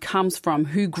this food comes from,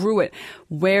 who grew it,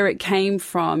 where it came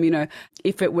from,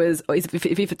 if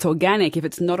it's organic, if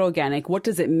it's not organic, what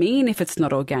does it mean if it's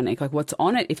not organic, like what's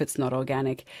on it if it's not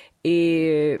organic,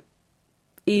 and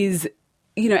is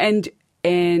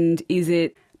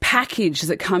it packaged?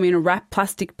 Does it come in a wrapped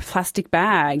plastic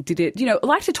bag? Did it, I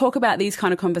like to talk about these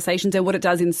kind of conversations and what it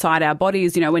does inside our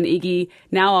bodies. When Iggy,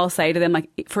 now I'll say to them, like,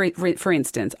 for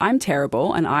instance, I'm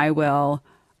terrible and I'm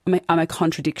a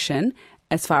contradiction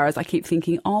as far as I keep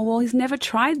thinking, oh, well, he's never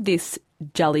tried this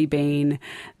jelly bean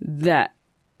that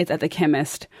it's at the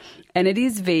chemist and it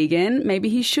is vegan. Maybe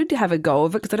he should have a go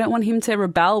of it, because I don't want him to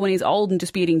rebel when he's old and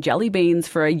just be eating jelly beans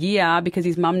for a year because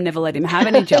his mum never let him have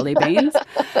any jelly beans.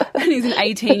 And he's an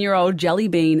 18-year-old jelly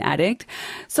bean addict.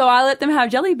 So I let them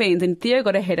have jelly beans, and Theo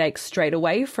got a headache straight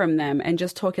away from them, and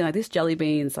just talking like, this jelly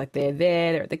beans, like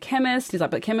they're at the chemist. He's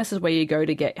like, but the chemist is where you go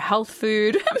to get health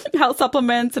food, health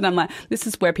supplements. And I'm like, this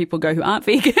is where people go who aren't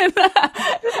vegan.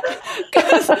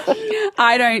 Because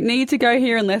I don't need to go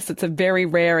here unless it's a very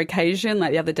rare occasion.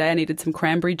 Like the other day I needed some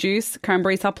cranberry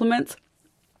supplements,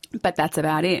 but that's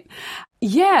about it.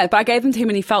 Yeah, but I gave them to him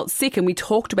and he felt sick, and we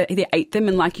talked about, he ate them,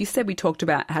 and like you said, we talked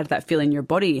about how did that feel in your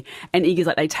body, and Iggy's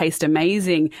like, they taste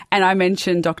amazing. And I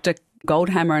mentioned Dr.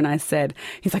 Goldhammer, and I said,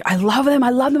 he's like, I love them,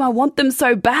 I want them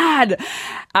so bad.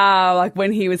 Like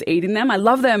when he was eating them, I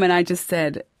love them. And I just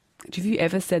said, have you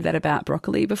ever said that about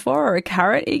broccoli before, or a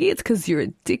carrot, Iggy? It's because you're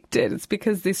addicted. It's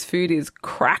because this food is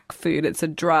crack food. It's a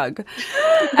drug.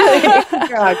 It's a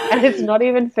drug, and it's not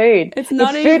even food. It's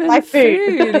not even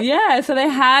food. Yeah. So they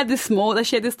shared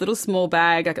this little small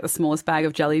bag, like the smallest bag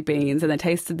of jelly beans, and they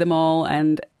tasted them all,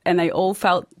 and they all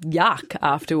felt yuck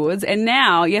afterwards. And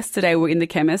now, yesterday, we're in the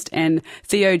chemist, and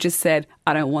Theo just said,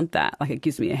 I don't want that. Like, it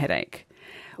gives me a headache.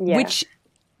 Yeah. Which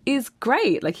is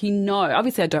great. Like,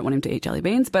 obviously I don't want him to eat jelly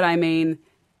beans, but I mean,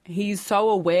 he's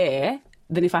so aware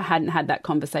that if I hadn't had that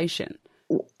conversation.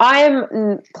 I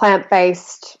am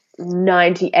plant-based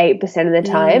 98% of the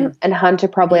time, and Hunter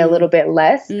probably a little bit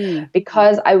less,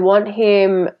 because I don't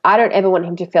ever want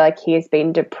him to feel like he has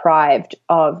been deprived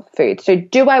of food. So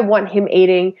do I want him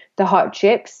eating the hot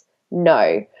chips?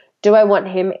 No. Do I want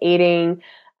him eating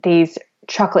these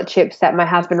chocolate chips that my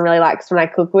husband really likes when I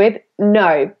cook with?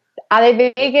 No. Are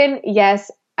they vegan?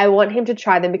 Yes. I want him to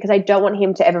try them because I don't want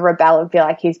him to ever rebel and feel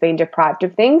like he's been deprived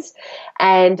of things.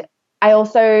 And I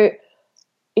also,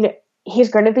 he's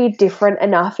going to be different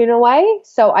enough in a way.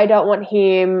 So I don't want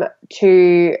him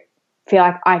to feel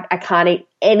like I can't eat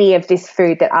any of this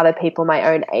food that other people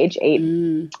my own age eat.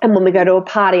 And when we go to a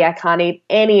party, I can't eat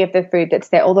any of the food that's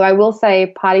there. Although I will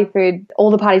say party food,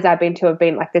 all the parties I've been to have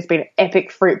been like, there's been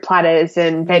epic fruit platters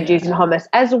and veggies and hummus,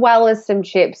 as well as some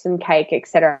chips and cake,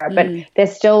 etc. But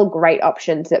there's still great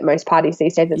options at most parties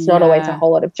these days. It's not always a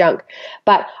whole lot of junk.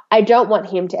 But I don't want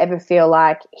him to ever feel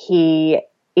like he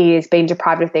is being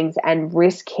deprived of things and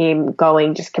risk him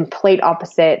going just complete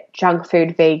opposite, junk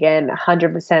food, vegan,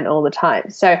 100% all the time.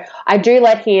 So I do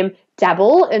let him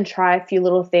dabble and try a few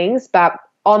little things, but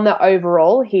on the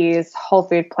overall, he is whole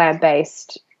food,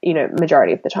 plant-based,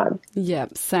 majority of the time. Yeah,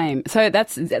 same. So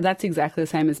that's exactly the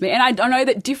same as me. And I know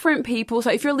that different people, so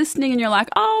if you're listening and you're like,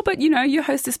 oh, but you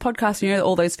host this podcast and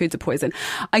all those foods are poison.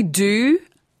 I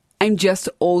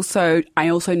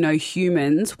also know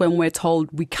humans, when we're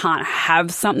told we can't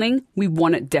have something, we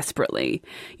want it desperately.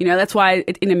 That's why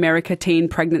in America, teen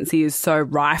pregnancy is so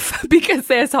rife because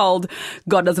they're told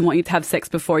God doesn't want you to have sex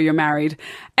before you're married.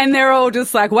 And they're all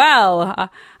just like, well,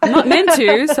 I'm not meant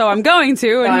to, so I'm going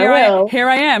to. And here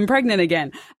I am pregnant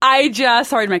again.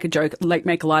 Sorry to make a joke,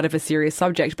 make light of a serious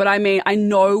subject, but I mean, I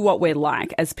know what we're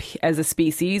like as a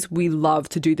species. We love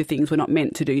to do the things we're not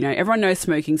meant to do. Everyone knows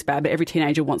smoking's bad, but every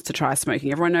teenager wants to try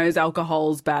smoking. Everyone knows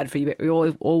alcohol's bad for you, but we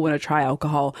all want to try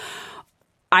alcohol.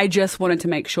 I just wanted to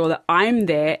make sure that I'm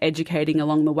there educating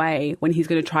along the way when he's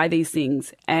going to try these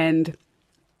things and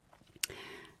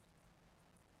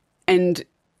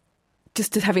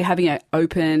just to having an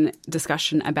open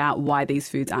discussion about why these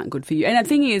foods aren't good for you. And the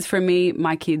thing is, for me,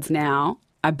 my kids now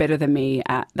are better than me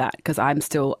at that because I'm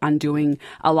still undoing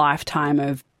a lifetime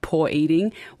of poor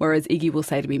eating, whereas Iggy will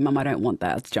say to me, Mum, I don't want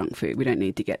that. It's junk food. We don't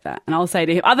need to get that. And I'll say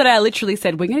to him, other day I literally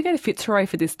said, we're going to go to Fitzroy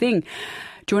for this thing.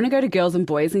 Do you want to go to Girls and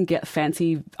Boys and get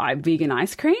fancy vegan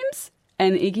ice creams?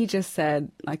 And Iggy just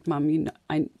said, like, Mum,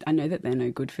 I know that they're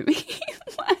no good for me.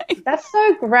 That's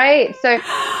so great. So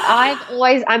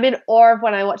I'm in awe of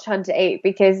when I watch Hunter eat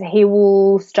because he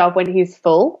will stop when he's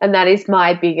full. And that is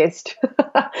my biggest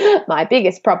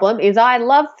problem is I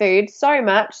love food so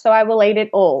much, so I will eat it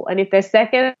all. And if there's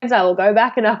seconds, I will go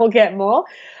back and I will get more.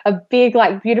 A big,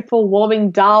 beautiful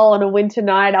warming dal on a winter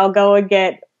night, I'll go and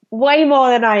get way more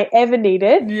than I ever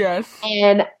needed. Yes.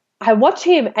 And I watch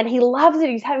him and he loves it.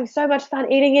 He's having so much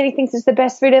fun eating it. He thinks it's the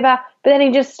best food ever. But then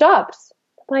he just stops.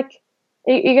 I'm like,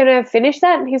 are you going to finish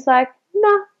that? And he's like,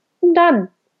 no, I'm done. I'm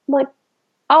like,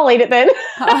 I'll eat it then.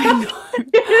 I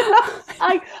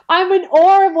know. I'm in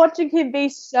awe of watching him be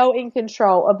so in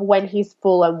control of when he's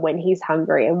full and when he's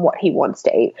hungry and what he wants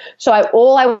to eat. So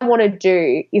all I want to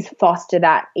do is foster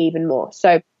that even more.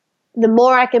 So the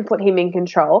more I can put him in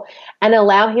control and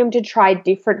allow him to try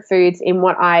different foods in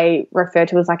what I refer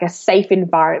to as like a safe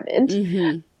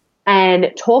environment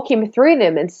and talk him through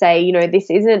them and say, this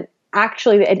isn't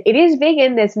actually, it is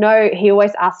vegan. He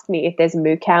always asks me if there's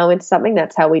moo cow in something.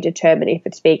 That's how we determine if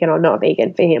it's vegan or not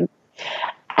vegan for him.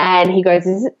 And he goes,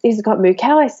 is it got moo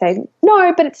cow? I say,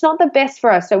 no, but it's not the best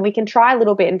for us. So we can try a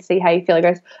little bit and see how you feel. He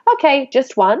goes, okay,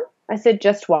 just one. I said,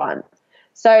 just one.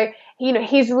 So,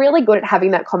 he's really good at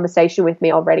having that conversation with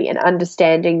me already and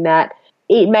understanding that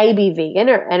it may be vegan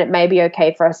and it may be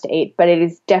okay for us to eat, but it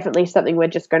is definitely something we're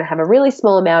just going to have a really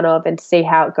small amount of and see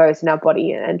how it goes in our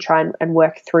body and try and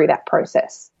work through that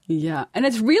process. Yeah. And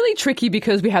it's really tricky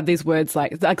because we have these words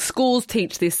like schools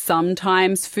teach this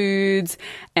sometimes foods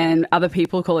and other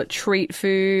people call it treat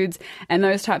foods and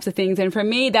those types of things. And for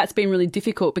me, that's been really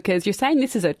difficult because you're saying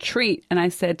this is a treat. And I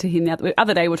said to him the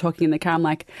other day, we're talking in the car, I'm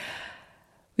like,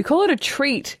 we call it a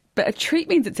treat, but a treat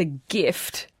means it's a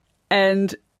gift.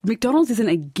 And McDonald's isn't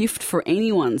a gift for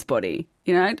anyone's body.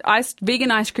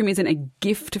 Vegan ice cream isn't a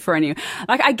gift for anyone.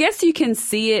 I guess you can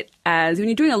see it as when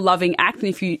you're doing a loving act and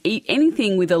if you eat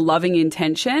anything with a loving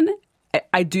intention,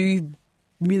 I do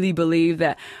really believe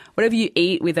that whatever you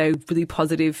eat with a really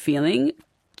positive feeling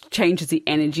changes the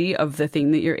energy of the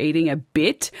thing that you're eating a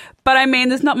bit. But I mean,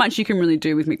 there's not much you can really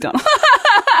do with McDonald's.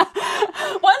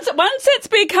 Once it's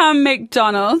become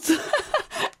McDonald's,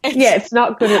 it's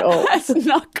not good at all. It's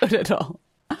not good at all.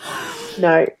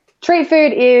 No. Treat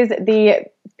food is the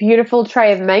beautiful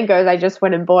tray of mangoes I just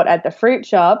went and bought at the fruit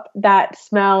shop that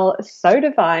smell so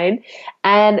divine.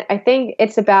 And I think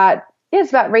it's about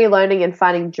relearning and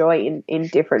finding joy in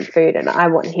different food. And I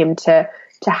want him to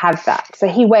have that. So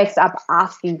he wakes up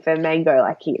asking for mango,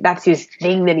 that's his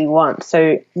thing that he wants.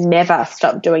 So never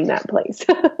stop doing that, please.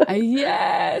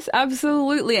 Yes,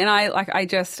 absolutely. And I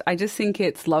just think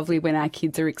it's lovely when our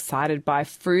kids are excited by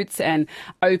fruits and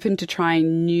open to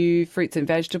trying new fruits and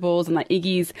vegetables. And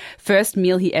Iggy's first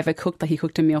meal he ever cooked, he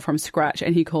cooked a meal from scratch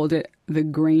and he called it the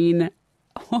green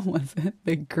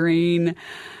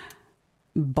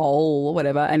bowl or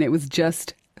whatever. And it was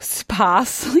just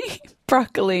parsley,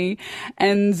 broccoli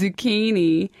and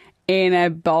zucchini in a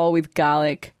bowl with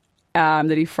garlic,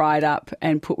 that he fried up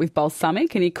and put with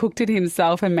balsamic, and he cooked it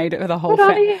himself and made it for the whole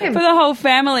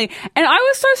family. And I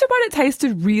was so surprised it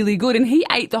tasted really good, and he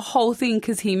ate the whole thing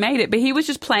because he made it, but he was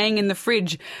just playing in the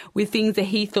fridge with things that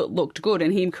he thought looked good,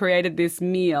 and he created this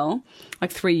meal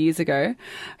like 3 years ago.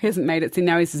 He hasn't made it, so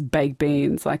now he's just baked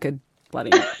beans like a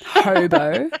bloody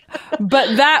hobo.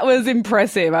 But that was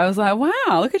impressive. I was like,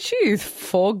 wow, look at you.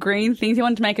 4 green things. He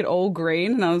wanted to make it all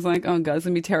green. And I was like, oh, God, it's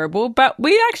going to be terrible. But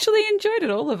we actually enjoyed it,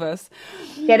 all of us.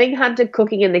 Getting Hunter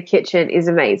cooking in the kitchen is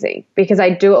amazing because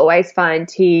I do always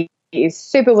find he is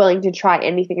super willing to try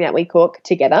anything that we cook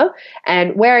together.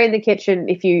 And we're in the kitchen.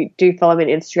 If you do follow me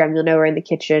on Instagram, you'll know we're in the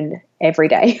kitchen every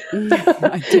day.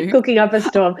 I do. Cooking up a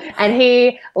storm. And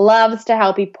he loves to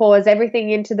help. He pours everything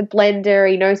into the blender.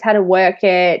 He knows how to work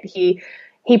it.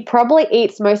 He probably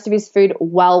eats most of his food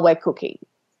while we're cooking.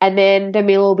 And then the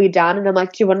meal will be done. And I'm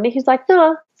like, do you want any? He's like,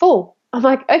 no, full. I'm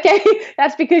like, okay,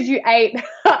 that's because you ate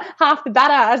half the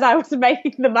batter as I was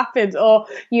making the muffins, or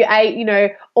you ate,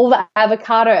 all the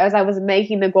avocado as I was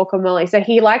making the guacamole. So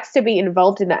he likes to be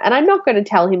involved in that. And I'm not going to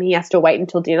tell him he has to wait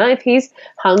until dinner. If he's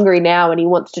hungry now and he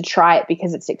wants to try it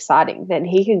because it's exciting, then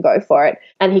he can go for it.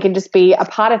 And he can just be a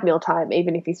part of mealtime,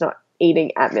 even if he's not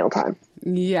eating at mealtime.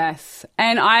 Yes.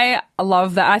 And I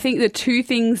love that. I think the 2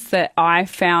 things that I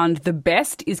found the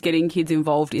best is getting kids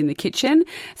involved in the kitchen.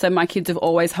 So my kids have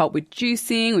always helped with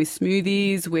juicing, with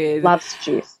smoothies, Loves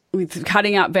juice. With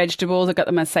cutting up vegetables. I've got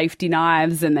them as safety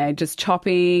knives and they're just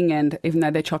chopping, and even though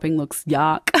their chopping looks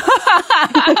yuck,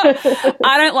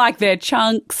 I don't like their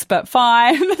chunks, but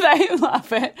fine. They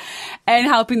love it. And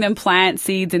helping them plant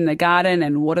seeds in the garden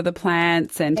and water the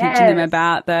plants and teaching them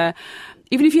about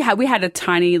even if we had a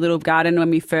tiny little garden when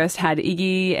we first had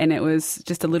Iggy, and it was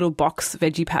just a little box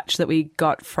veggie patch that we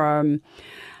got from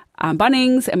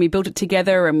Bunnings, and we built it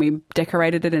together and we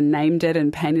decorated it and named it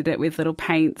and painted it with little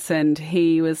paints. And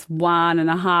he was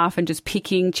 1.5 and just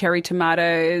picking cherry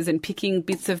tomatoes and picking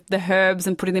bits of the herbs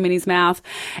and putting them in his mouth.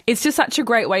 It's just such a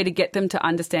great way to get them to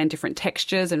understand different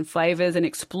textures and flavors and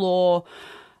explore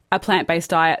a plant-based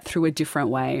diet through a different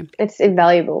way. It's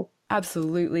invaluable.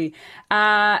 Absolutely.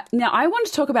 Now, I want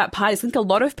to talk about parties. I think a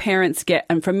lot of parents get,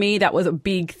 and for me, that was a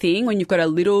big thing when you've got a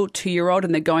little 2-year-old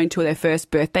and they're going to their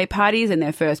first birthday parties and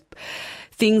their first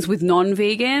things with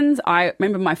non-vegans. I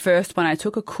remember my first one, I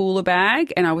took a cooler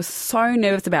bag and I was so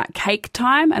nervous about cake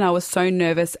time, and I was so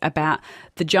nervous about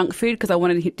the junk food because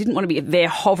didn't want to be there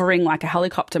hovering like a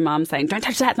helicopter mum saying, don't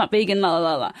touch that, it's not vegan, la,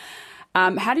 la, la.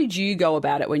 How did you go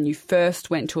about it when you first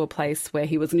went to a place where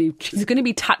he's going to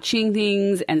be touching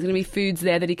things and there's going to be foods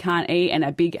there that he can't eat and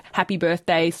a big happy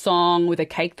birthday song with a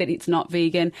cake that it's not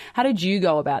vegan? How did you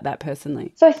go about that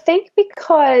personally? So I think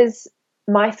because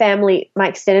my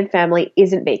extended family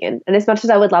isn't vegan, and as much as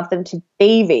I would love them to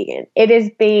be vegan, it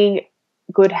is being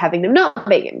good having them not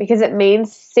vegan, because it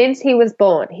means since he was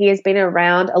born, he has been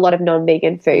around a lot of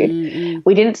non-vegan food. Mm-hmm.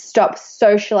 We didn't stop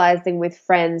socializing with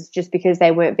friends just because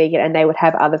they weren't vegan and they would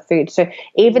have other food. So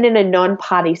even in a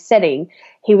non-party setting,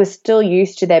 he was still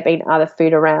used to there being other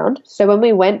food around. So when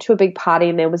we went to a big party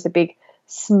and there was a big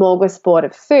smorgasbord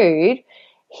of food,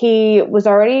 he was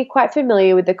already quite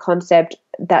familiar with the concept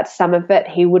that some of it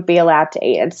he would be allowed to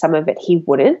eat and some of it he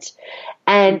wouldn't.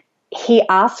 And he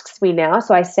asks me now,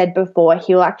 so I said before,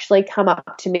 he'll actually come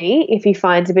up to me if he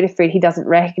finds a bit of food he doesn't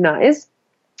recognize,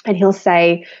 and he'll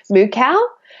say, moo cow,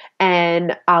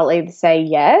 and I'll either say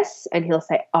yes, and he'll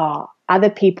say, oh, other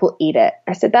people eat it.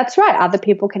 I said, that's right, other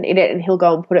people can eat it, and he'll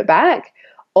go and put it back.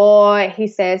 Or he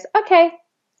says, okay,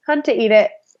 Hunter, eat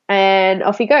it, and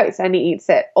off he goes, and he eats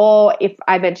it. Or if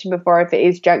I mentioned before, if it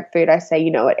is junk food, I say,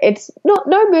 it's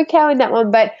no moo cow in that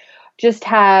one, but just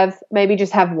have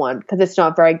one because it's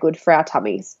not very good for our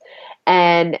tummies.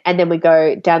 And then we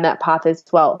go down that path as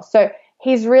well. So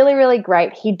he's really, really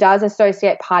great. He does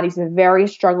associate parties very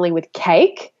strongly with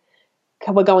cake.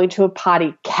 We're going to a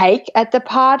party, cake at the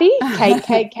party,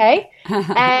 cake.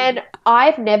 And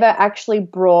I've never actually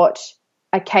brought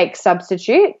a cake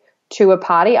substitute to a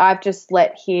party. I've just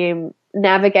let him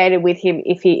navigate it with him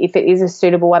if it is a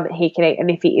suitable one that he can eat,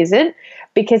 and if he isn't,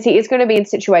 because he is going to be in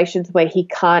situations where he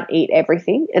can't eat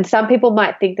everything. And some people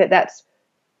might think that that's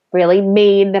really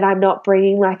mean that I'm not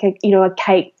bringing like a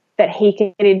cake that he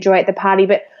can enjoy at the party.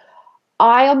 But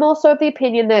I am also of the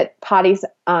opinion that parties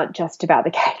aren't just about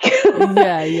the cake.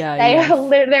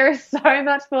 There is so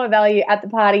much more value at the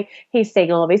party. He's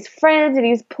seeing all of his friends and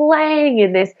he's playing,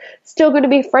 and there's still going to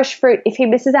be fresh fruit. If he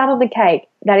misses out on the cake,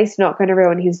 that is not going to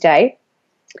ruin his day.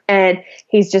 And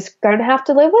he's just going to have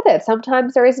to live with it.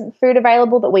 Sometimes there isn't food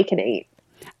available that we can eat.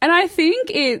 And I think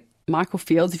it Michael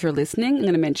Fields, if you're listening, I'm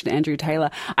going to mention Andrew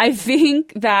Taylor. I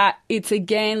think that it's,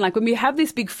 again, like when we have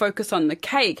this big focus on the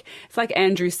cake, it's like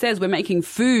Andrew says, we're making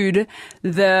food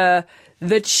the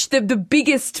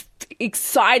biggest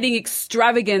exciting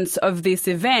extravagance of this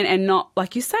event, and not,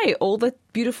 like you say, all the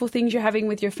beautiful things you're having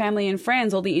with your family and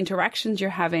friends, all the interactions you're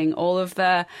having, all of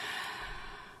the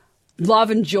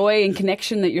love and joy and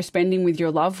connection that you're spending with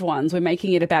your loved ones. We're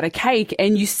making it about a cake,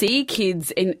 and you see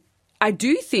kids, and I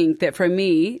do think that for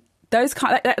me,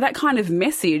 that kind of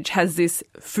message has this: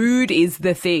 food is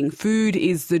the thing, food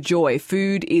is the joy,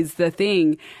 food is the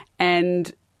thing.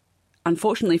 And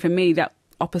unfortunately for me, that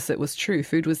opposite was true.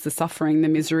 Food was the suffering, the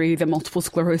misery, the multiple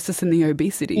sclerosis, and the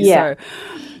obesity. Yeah.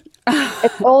 So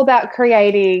it's all about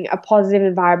creating a positive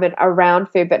environment around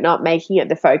food, but not making it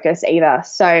the focus either.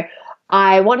 So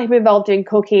I want him involved in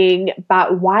cooking,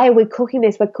 but why are we cooking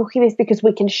this? We're cooking this because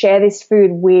we can share this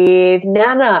food with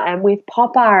Nana and with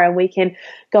Papa, and we can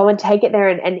go and take it there.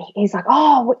 And he's like,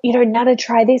 oh, Nana,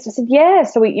 try this. I said, yeah.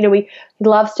 So he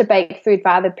loves to bake food for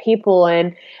other people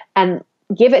and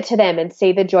give it to them and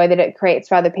see the joy that it creates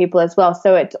for other people as well.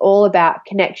 So it's all about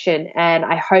connection. And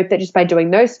I hope that just by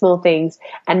doing those small things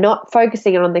and not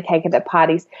focusing on the cake at the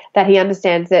parties, that he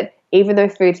understands that even though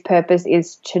food's purpose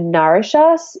is to nourish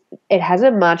us, it has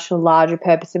a much larger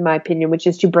purpose, in my opinion, which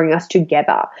is to bring us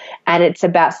together. And it's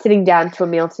about sitting down to a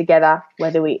meal together,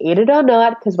 whether we eat it or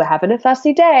not, because we're having a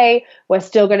fussy day, we're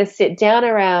still going to sit down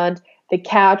around the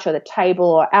couch or the table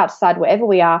or outside, wherever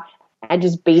we are, and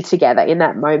just be together in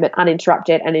that moment,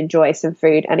 uninterrupted, and enjoy some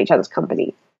food and each other's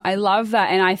company. I love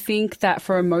that. And I think that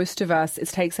for most of us, it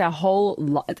takes our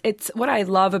whole it's what I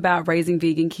love about raising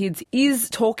vegan kids is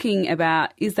talking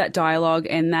about, is that dialogue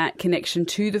and that connection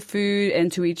to the food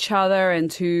and to each other and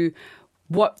to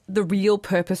what the real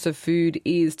purpose of food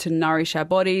is: to nourish our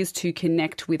bodies, to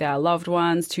connect with our loved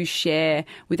ones, to share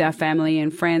with our family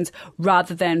and friends,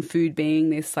 rather than food being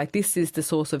this, like, this is the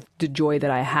source of the joy that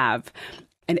I have,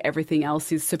 and everything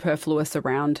else is superfluous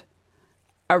around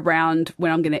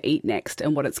when I'm going to eat next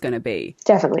and what it's going to be.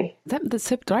 Definitely.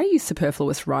 Did I use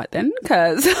superfluous right then?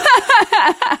 Because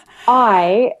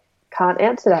I can't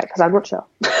answer that because I'm not sure.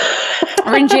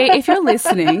 Orangie, if you're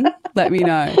listening, let me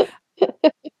know.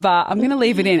 But I'm going to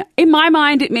leave it in. In my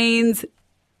mind, it means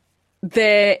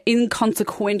they're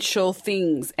inconsequential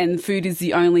things and food is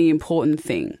the only important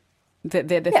thing. That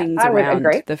they're the things around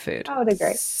the food. I would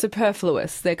agree.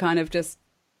 Superfluous. They're kind of just...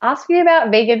 Ask me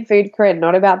about vegan food, Corinne,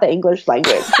 not about the English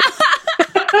language.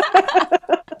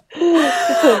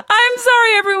 I'm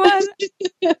sorry, everyone.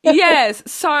 Yes.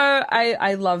 So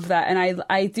I love that. And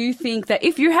I do think that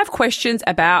if you have questions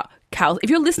about if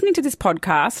you're listening to this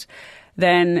podcast,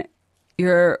 then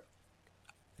you're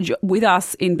with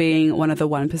us in being one of the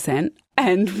 1%.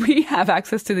 And we have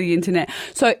access to the internet.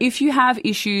 So if you have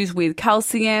issues with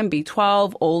calcium,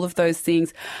 B12, all of those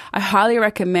things, I highly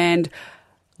recommend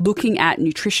looking at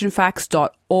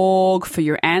nutritionfacts.org for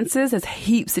your answers. There's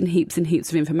heaps and heaps and heaps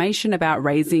of information about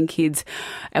raising kids,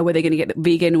 where they're going to get the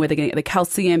vegan, where they're going to get the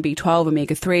calcium, B12,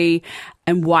 omega-3,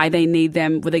 and why they need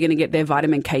them, where they're going to get their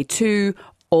vitamin K2.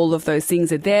 All of those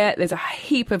things are there. There's a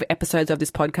heap of episodes of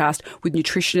this podcast with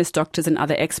nutritionists, doctors, and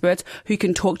other experts who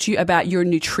can talk to you about your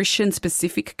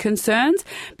nutrition-specific concerns,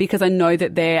 because I know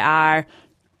that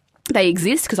they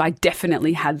exist, because I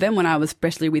definitely had them when I was,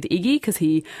 especially with Iggy, because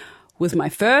he was my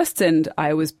first, and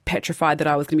I was petrified that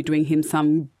I was going to be doing him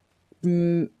some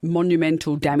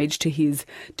monumental damage to his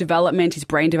development, his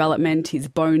brain development, his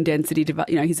bone density,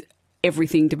 his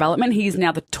everything development. He is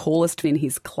now the tallest in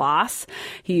his class.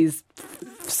 He is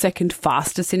second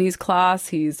fastest in his class.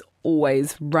 He's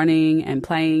always running and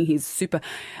playing. He's super.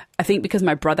 I think because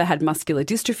my brother had muscular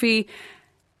dystrophy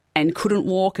and couldn't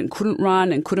walk and couldn't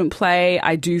run and couldn't play,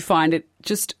 I do find it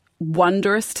just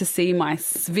wondrous to see my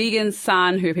vegan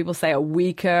son, who people say are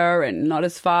weaker and not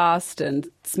as fast and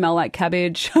smell like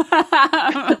cabbage.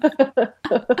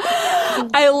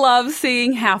 I love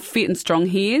seeing how fit and strong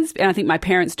he is. And I think my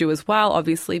parents do as well,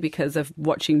 obviously, because of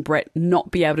watching Brett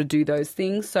not be able to do those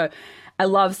things. So I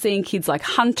love seeing kids like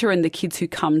Hunter and the kids who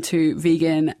come to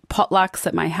vegan potlucks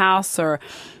at my house or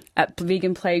at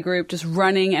vegan playgroup, just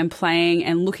running and playing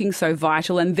and looking so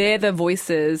vital. And they're the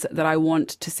voices that I want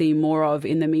to see more of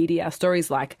in the media,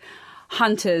 stories like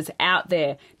Hunter's out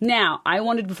there. Now,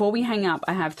 before we hang up,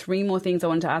 I have 3 more things I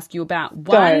want to ask you about.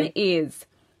 One is,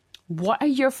 what are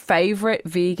your favorite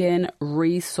vegan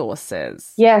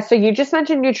resources? Yeah, so you just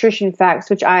mentioned Nutrition Facts,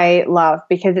 which I love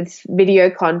because it's video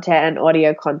content and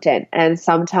audio content. And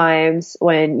sometimes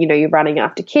when, you're running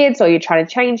after kids or you're trying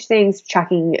to change things,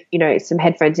 chucking, some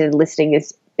headphones in and listening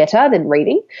is better than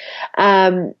reading.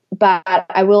 But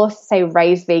I will also say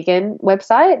Raise Vegan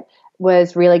website.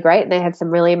 was really great, and they had some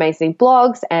really amazing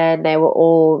blogs, and they were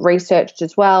all researched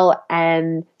as well,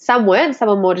 and some weren't. Some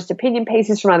were more just opinion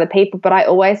pieces from other people, but I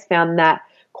always found that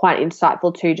quite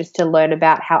insightful too, just to learn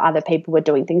about how other people were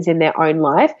doing things in their own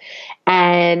life.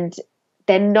 And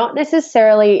they're not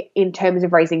necessarily in terms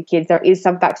of raising kids. There is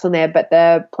some facts on there, but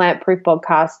the Plant Proof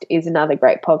podcast is another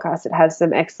great podcast. It has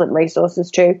some excellent resources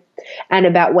too, and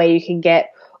about where you can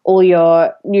get all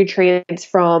your nutrients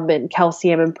from, and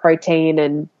calcium and protein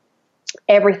and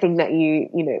everything that you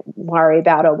worry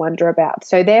about or wonder about.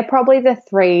 So they're probably the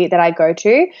three that I go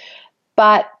to.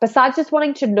 But besides just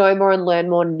wanting to know more and learn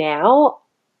more now,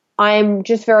 I'm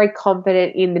just very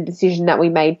confident in the decision that we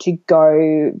made to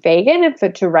go vegan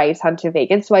and to raise Hunter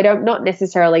vegan. So I'm not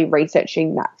necessarily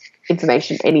researching that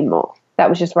information anymore. That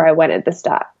was just where I went at the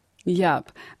start.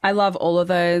 Yep. I love all of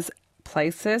those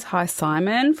places. Hi,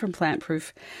 Simon from Plant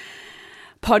Proof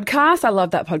podcast. I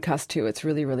love that podcast too. It's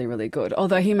really, really, really good.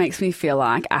 Although he makes me feel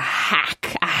like a hack.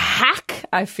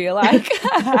 I feel like.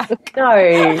 No.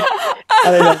 I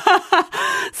don't know.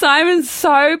 Simon's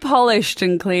so polished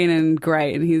and clean and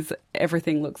great, and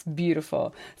everything looks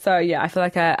beautiful. So yeah, I feel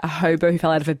like a hobo who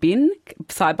fell out of a bin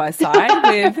side by side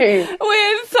with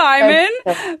Simon.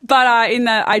 But in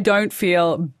that, I don't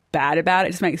feel bad about it.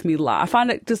 It just makes me laugh. I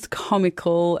find it just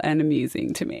comical and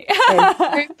amusing to me. There's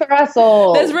room for us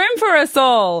all. There's room for us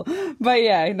all. But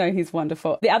yeah, no, he's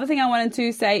wonderful. The other thing I wanted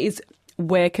to say is,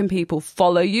 where can people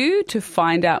follow you to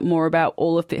find out more about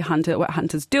all of what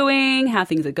Hunter's doing, how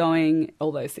things are going,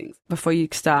 all those things? Before you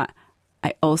start,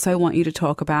 I also want you to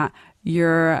talk about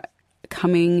your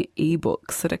coming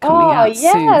ebooks that are coming out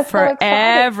soon for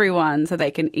everyone, so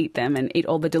they can eat them and eat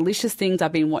all the delicious things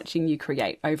I've been watching you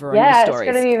create over on your stories.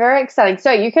 It's going to be very exciting.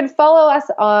 So you can follow us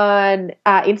on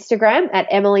Instagram at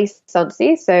Emilly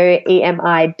Sonsie, so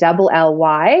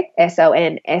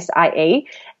EmillySonsie.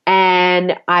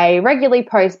 And I regularly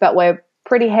post, but we're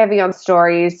pretty heavy on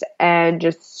stories and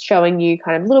just showing you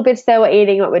kind of little bits that we're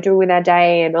eating, what we're doing with our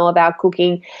day, and all about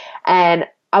cooking. And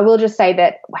I will just say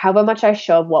that however much I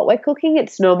show of what we're cooking,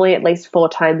 it's normally at least 4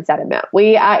 times that amount.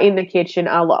 We are in the kitchen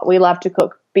a lot. We love to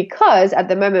cook because at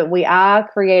the moment we are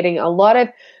creating a lot of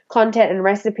content and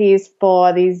recipes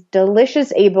for these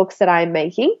delicious ebooks that I'm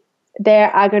making.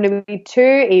 There are going to be 2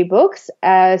 ebooks,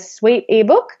 a sweet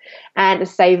ebook and a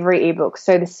savory ebook.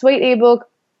 So the sweet ebook,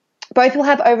 both will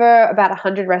have over about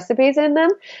 100 recipes in them.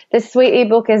 The sweet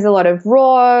ebook is a lot of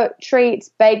raw treats,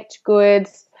 baked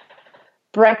goods,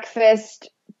 breakfast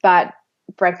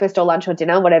or lunch or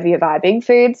dinner, whatever you're vibing,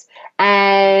 foods,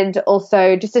 and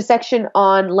also just a section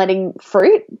on letting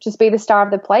fruit just be the star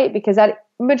of the plate, because that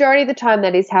majority of the time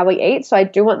that is how we eat. So I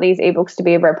do want these ebooks to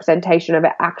be a representation of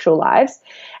our actual lives.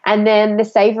 And then the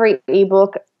savory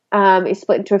ebook is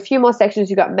split into a few more sections.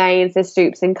 You've got mains, there's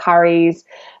soups and curries,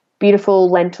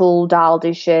 beautiful lentil dal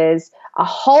dishes, a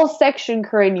whole section,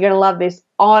 Corinne, you're going to love this,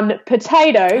 on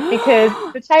potato, because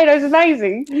potato is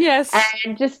amazing. Yes.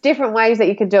 And just different ways that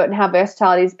you can do it and how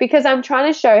versatile it is, because I'm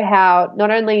trying to show how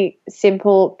not only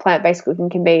simple plant-based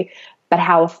cooking can be, but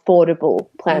how affordable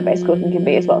plant-based cooking can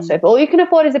be as well. So if all you can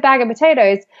afford is a bag of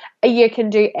potatoes, you can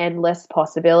do endless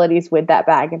possibilities with that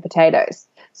bag of potatoes.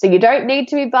 So you don't need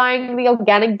to be buying the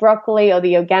organic broccoli or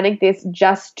the organic this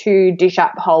just to dish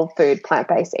up whole food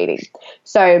plant-based eating.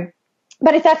 So,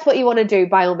 but if that's what you want to do,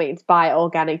 by all means, buy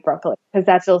organic broccoli, because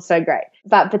that's also great.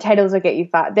 But potatoes will get you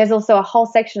far. There's also a whole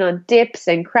section on dips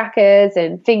and crackers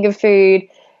and finger food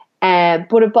and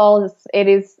Buddha bowls. It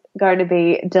is going to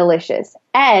be delicious.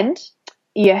 And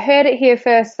you heard it here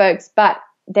first, folks, but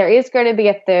there is going to be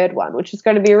a third one, which is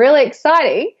going to be really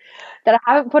exciting, that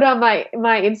I haven't put on my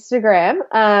Instagram,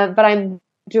 but I'm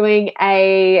doing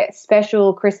a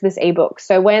special Christmas ebook.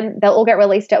 So when they'll all get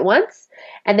released at once,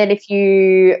 and then if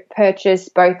you purchase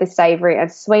both the savory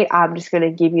and sweet, I'm just going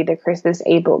to give you the Christmas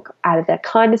ebook out of the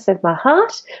kindness of my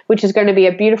heart, which is going to be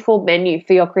a beautiful menu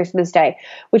for your Christmas day,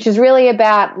 which is really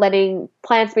about letting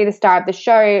plants be the star of the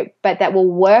show, but that will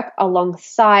work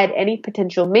alongside any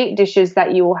potential meat dishes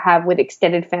that you will have with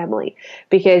extended family,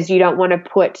 because you don't want to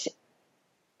put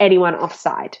anyone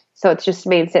offside. So it just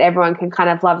means that everyone can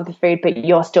kind of love the food, but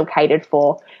you're still catered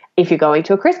for if you're going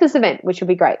to a Christmas event, which will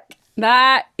be great.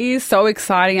 That is so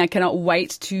exciting. I cannot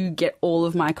wait to get all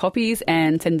of my copies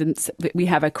and send them. We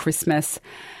have a Christmas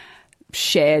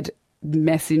shared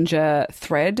messenger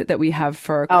thread that we have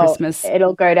for Christmas.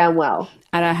 It'll go down well.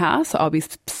 at our house. So I'll be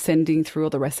sending through all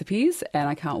the recipes and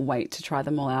I can't wait to try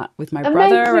them all out with my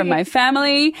brother and my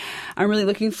family. I'm really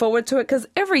looking forward to it because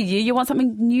every year you want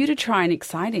something new to try and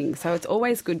exciting. So it's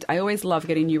always good. I always love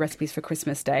getting new recipes for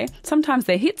Christmas Day. Sometimes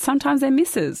they're hits, sometimes they're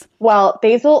misses. Well,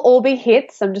 these will all be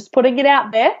hits. I'm just putting it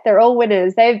out there. They're all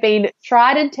winners. They've been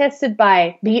tried and tested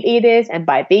by meat eaters and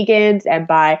by vegans and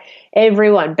by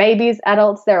everyone. Babies,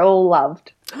 adults, they're all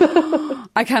loved.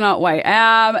 I cannot wait.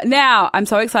 Now, I'm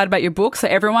so excited about your book. So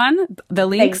everyone, the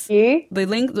links, Thank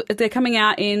you. They're coming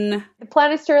out in... The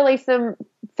plan is to release them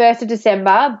 1st of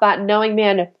December, but knowing me,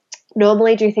 I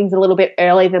normally do things a little bit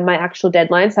earlier than my actual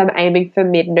deadline, so I'm aiming for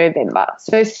mid-November.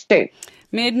 So soon.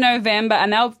 Mid-November,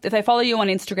 and if they follow you on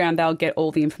Instagram, they'll get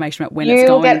all the information about when it's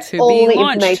going to be launched. You'll get all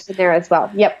the information there as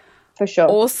well. Yep. For sure.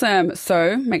 Awesome.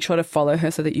 So make sure to follow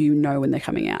her so that you know when they're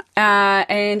coming out.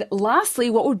 And lastly,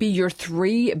 what would be your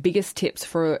 3 biggest tips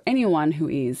for anyone who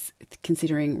is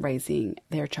considering raising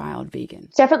their child vegan?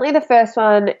 Definitely the first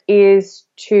one is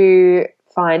to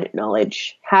find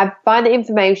knowledge. Find the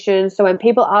information so when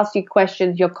people ask you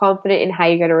questions, you're confident in how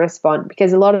you're going to respond.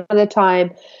 Because a lot of the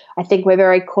time, I think we're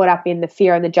very caught up in the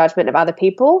fear and the judgment of other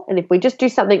people. And if we just do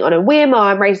something on a whim,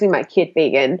 I'm raising my kid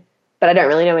vegan, but I don't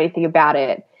really know anything about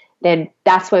it, then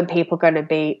that's when people are going to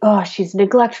be, oh, she's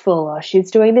neglectful, or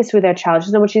she's doing this with her child, she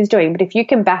doesn't know what she's doing. But if you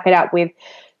can back it up with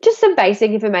just some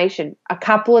basic information, a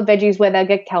couple of veggies where they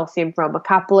get calcium from, a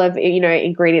couple of,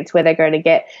 ingredients where they're going to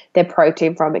get their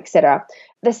protein from, etc.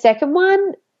 The second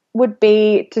one would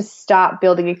be to start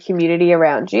building a community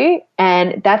around you,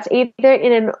 and that's either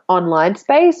in an online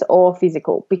space or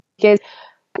physical, because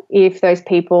if those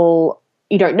people,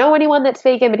 you don't know anyone that's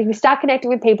vegan, but if you start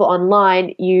connecting with people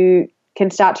online, you can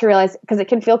start to realize, because it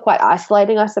can feel quite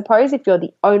isolating, I suppose, if you're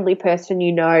the only person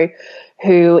you know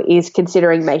who is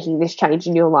considering making this change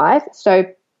in your life. So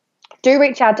do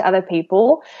reach out to other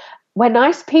people. We're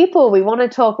nice people. We want to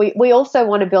talk. We also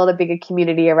want to build a bigger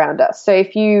community around us. So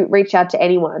if you reach out to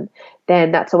anyone,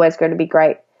 then that's always going to be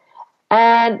great.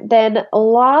 And then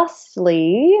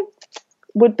lastly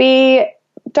would be,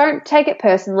 don't take it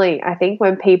personally. I think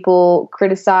when people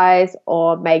criticize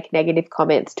or make negative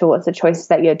comments towards the choices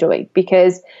that you're doing,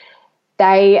 because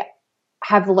they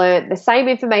have learned the same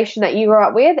information that you grew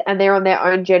up with, and they're on their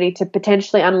own journey to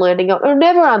potentially unlearning it or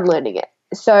never unlearning it.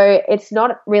 So it's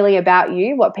not really about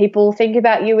you. What people think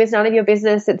about you is none of your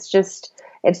business.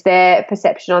 It's their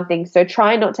perception on things. So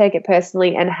try and not take it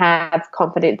personally and have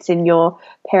confidence in your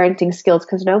parenting skills,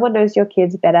 because no one knows your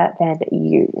kids better than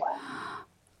you.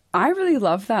 I really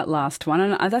love that last one,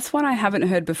 and that's one I haven't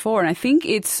heard before, and I think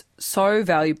it's so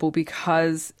valuable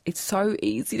because it's so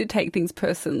easy to take things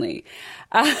personally.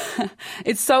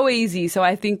 It's so easy, so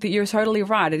I think that you're totally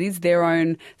right. It is their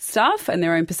own stuff and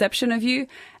their own perception of you,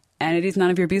 and it is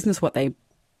none of your business what they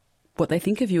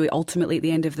think of you ultimately at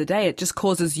the end of the day. It just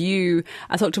causes you,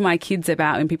 I talk to my kids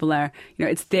about when people are,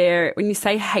 it's when you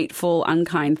say hateful,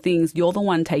 unkind things, you're the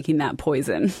one taking that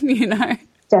poison,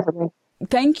 Definitely.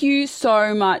 Thank you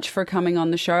so much for coming on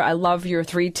the show. I love your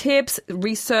 3 tips: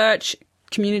 research,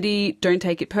 community, don't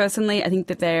take it personally. I think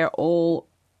that they're all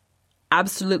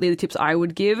absolutely the tips I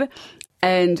would give.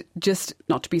 And just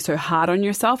not to be so hard on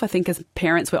yourself. I think as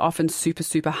parents, we're often super,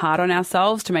 super hard on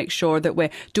ourselves to make sure that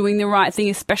we're doing the right thing,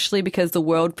 especially because the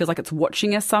world feels like it's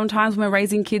watching us sometimes when we're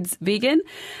raising kids vegan.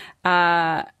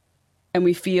 And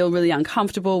we feel really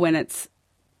uncomfortable when it's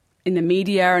in the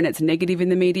media and it's negative in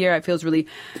the media. It feels really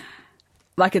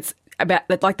like it's about,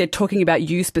 like they're talking about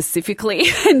you specifically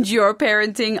and your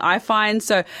parenting, I find.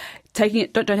 So taking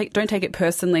it, don't take it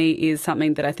personally is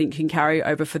something that I think can carry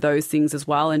over for those things as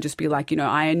well, and just be like,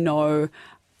 I know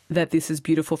that this is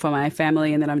beautiful for my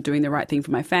family and that I'm doing the right thing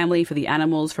for my family, for the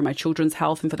animals, for my children's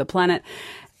health and for the planet.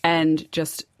 And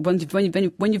just when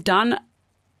you've done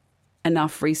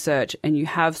enough research and you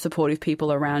have supportive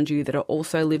people around you that are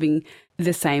also living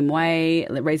the same way,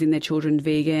 raising their children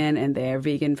vegan, and they're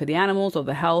vegan for the animals or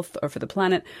the health or for the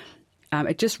planet,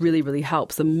 it just really, really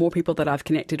helps. The more people that I've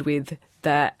connected with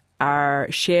that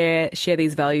share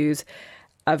these values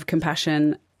of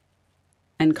compassion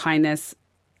and kindness,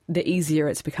 the easier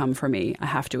it's become for me, I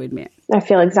have to admit. I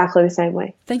feel exactly the same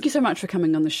way. Thank you so much for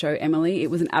coming on the show, Emilly.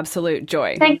 It was an absolute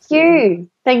joy. Thank you.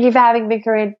 Thank you for having me,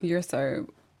 Corinne. You're so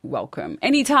welcome.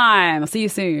 Anytime. I'll see you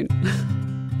soon.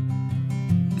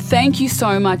 Thank you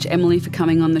so much, Emilly, for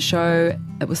coming on the show.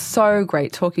 It was so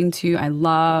great talking to you. I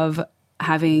love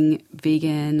having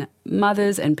vegan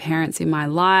mothers and parents in my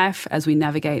life as we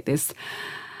navigate this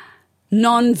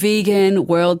non-vegan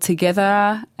world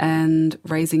together and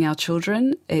raising our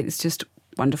children. It's just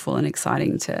wonderful and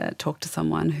exciting to talk to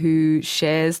someone who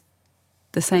shares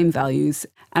the same values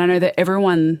And I know that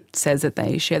everyone says that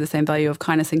they share the same value of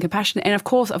kindness and compassion. And of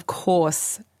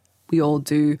course, we all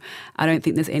do. I don't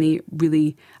think there's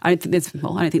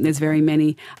very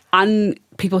many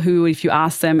people who, if you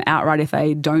ask them outright if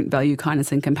they don't value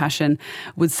kindness and compassion,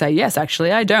 would say, yes,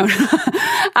 actually, I don't.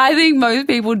 I think most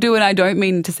people do, and I don't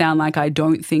mean to sound like I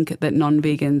don't think that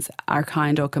non-vegans are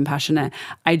kind or compassionate.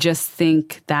 I just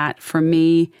think that for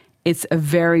me, it's a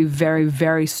very, very,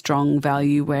 very strong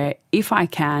value where if I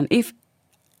can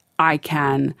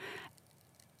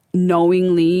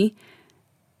knowingly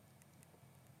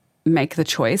make the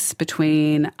choice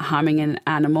between harming an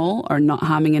animal or not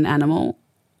harming an animal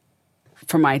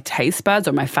for my taste buds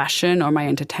or my fashion or my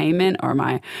entertainment or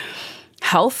my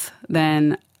health,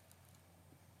 then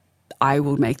I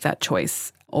will make that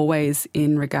choice, always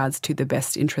in regards to the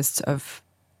best interests of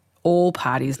all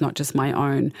parties, not just my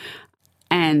own.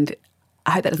 And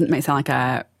I hope that doesn't sound like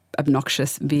a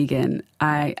obnoxious vegan.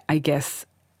 I guess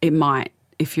it might,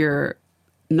 if you're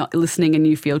not listening and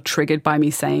you feel triggered by me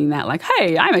saying that, like,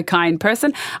 hey, I'm a kind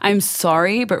person. I'm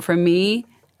sorry, but for me,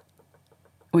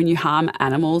 when you harm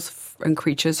animals and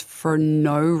creatures for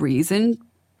no reason,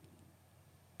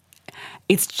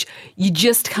 you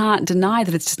just can't deny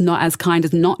that it's just not as kind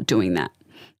as not doing that.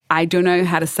 I don't know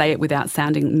how to say it without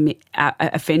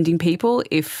offending people.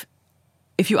 If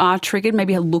you are triggered,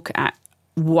 maybe look at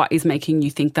what is making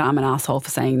you think that I'm an asshole for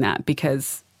saying that,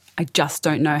 because I just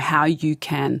don't know how you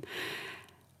can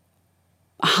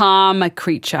harm a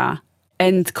creature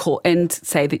and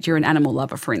say that you're an animal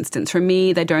lover, for instance. For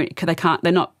me, they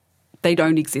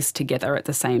don't exist together at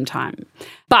the same time.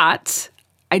 But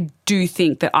I do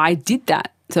think that I did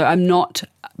that. So I'm not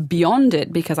beyond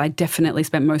it, because I definitely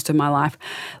spent most of my life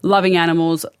loving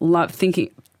animals,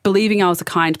 believing I was a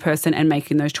kind person and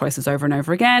making those choices over and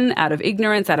over again, out of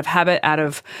ignorance, out of habit, out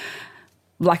of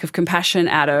lack of compassion,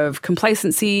 out of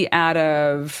complacency,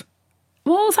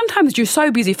 sometimes you're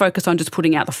so busy focused on just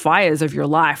putting out the fires of your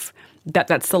life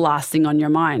that's the last thing on your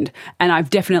mind. And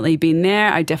I've definitely been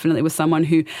there. I definitely was someone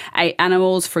who ate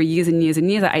animals for years and years and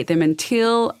years. I ate them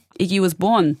until Iggy was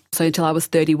born, so until I was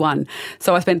 31.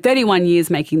 So I spent 31 years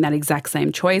making that exact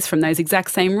same choice from those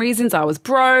exact same reasons. I was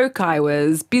broke, I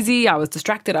was busy, I was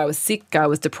distracted, I was sick, I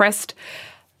was depressed.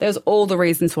 There's all the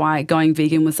reasons why going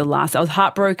vegan was the last. I was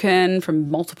heartbroken from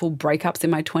multiple breakups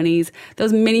in my 20s. There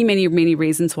was many, many, many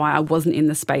reasons why I wasn't in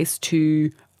the space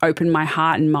to open my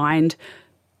heart and mind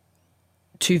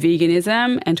to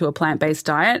veganism and to a plant-based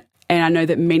diet. And I know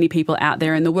that many people out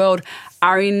there in the world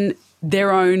are in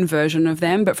their own version of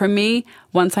them. But for me,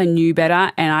 once I knew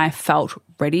better and I felt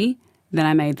ready, then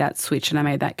I made that switch and I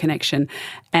made that connection.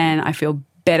 And I feel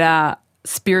better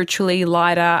spiritually,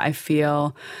 lighter. I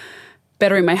feel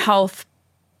better in my health,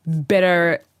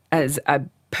 better as a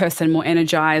person, more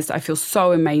energized. I feel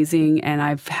so amazing, and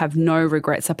I have no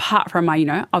regrets apart from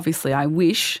obviously I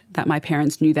wish that my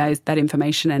parents knew that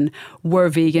information and were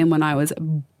vegan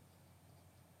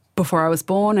before I was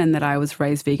born, and that I was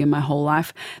raised vegan my whole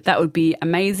life. That would be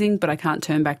amazing, but I can't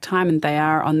turn back time, and they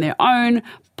are on their own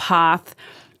path,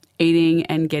 eating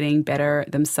and getting better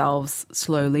themselves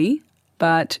slowly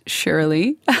but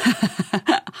surely.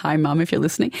 Hi, Mum, if you're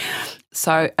listening.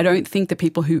 So I don't think the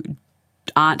people who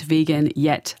aren't vegan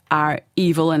yet are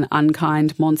evil and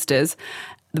unkind monsters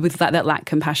with that lack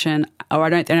compassion, or I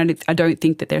don't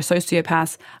think that they're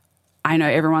sociopaths. I know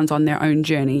everyone's on their own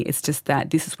journey. It's just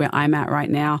that this is where I'm at right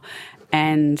now,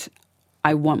 and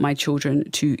I want my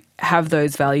children to have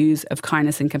those values of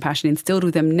kindness and compassion instilled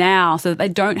with them now, so that they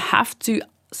don't have to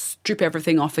strip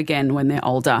everything off again when they're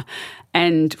older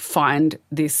and find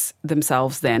this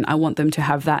themselves then. I want them to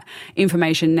have that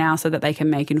information now so that they can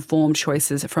make informed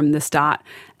choices from the start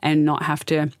and not have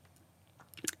to,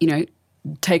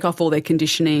 take off all their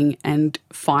conditioning and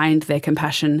find their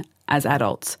compassion as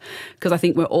adults. Because I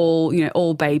think we're all,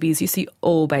 all babies. You see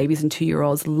all babies and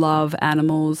 2-year-olds love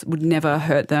animals, would never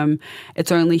hurt them.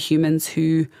 It's only humans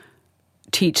who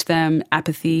teach them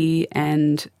apathy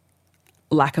and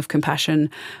lack of compassion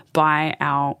by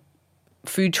our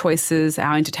food choices,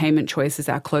 our entertainment choices,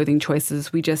 our clothing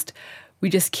choices. We just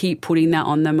keep putting that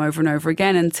on them over and over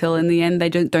again until in the end they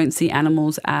don't see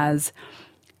animals as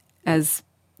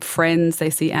friends. They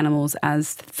see animals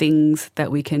as things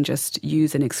that we can just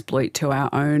use and exploit to our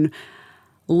own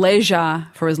leisure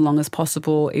for as long as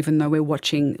possible, even though we're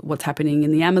watching what's happening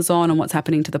in the Amazon and what's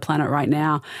happening to the planet right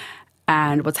now.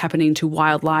 And what's happening to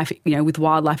wildlife, with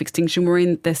wildlife extinction. We're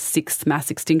in the 6th mass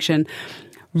extinction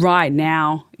right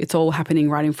now. It's all happening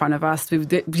right in front of us.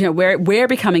 We're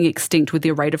becoming extinct with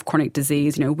the rate of chronic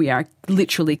disease. We are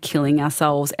literally killing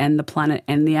ourselves and the planet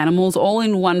and the animals all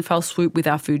in one fell swoop with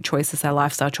our food choices, our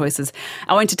lifestyle choices,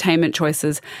 our entertainment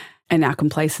choices. and our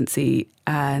complacency.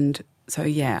 And so,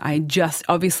 yeah,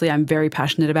 obviously I'm very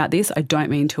passionate about this. I don't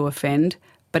mean to offend,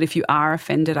 but if you are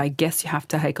offended, I guess you have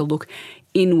to take a look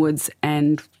inwards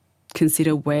and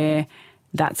consider where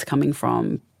that's coming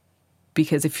from.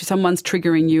 Because if someone's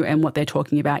triggering you and what they're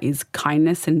talking about is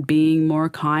kindness and being more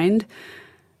kind,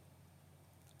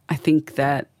 I think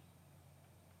that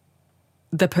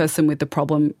the person with the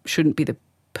problem shouldn't be the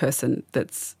person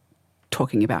that's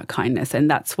talking about kindness. And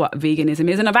that's what veganism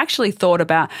is. And I've actually thought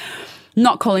about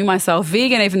not calling myself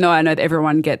vegan, even though I know that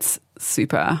everyone gets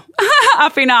super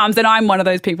up in arms. And I'm one of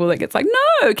those people that gets like,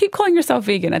 no, keep calling yourself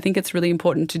vegan. I think it's really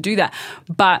important to do that.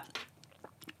 But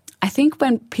I think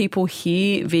when people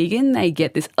hear vegan, they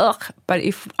get this, ugh. But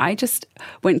if I just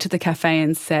went to the cafe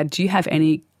and said, do you have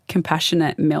any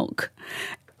compassionate milk?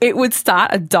 It would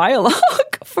start a dialogue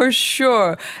for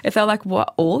sure. If they're like,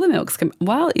 what, all the milk's,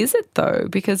 well, is it though?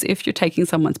 Because if you're taking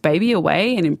someone's baby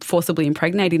away and forcibly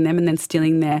impregnating them and then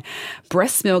stealing their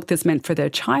breast milk that's meant for their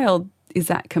child, is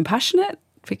that compassionate?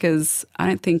 Because I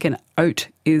don't think an oat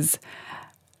is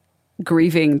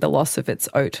grieving the loss of its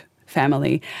oat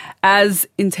family as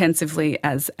intensively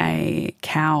as a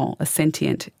cow, a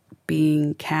sentient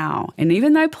being cow. And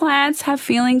even though plants have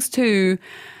feelings too,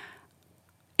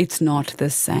 it's not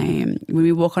the same. When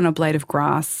we walk on a blade of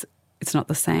grass, it's not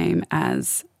the same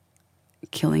as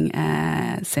killing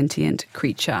a sentient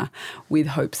creature with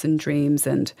hopes and dreams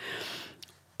and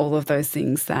all of those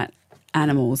things that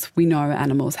we know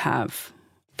animals have.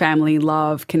 Family,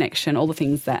 love, connection, all the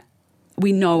things that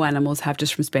we know animals have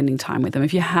just from spending time with them.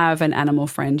 If you have an animal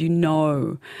friend, you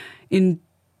know in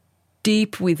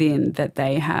deep within that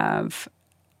they have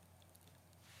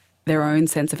their own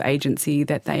sense of agency,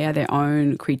 that they are their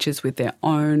own creatures with their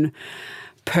own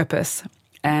purpose.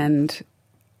 And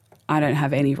I don't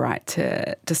have any right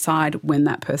to decide when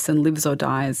that person lives or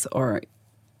dies, or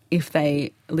if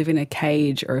they live in a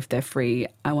cage or if they're free.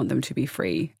 I want them to be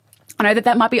free. I know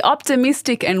that might be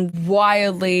optimistic and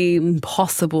wildly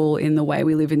impossible in the way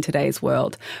we live in today's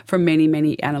world for many,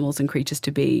 many animals and creatures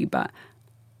to be, but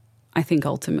I think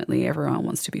ultimately everyone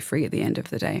wants to be free at the end of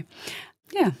the day.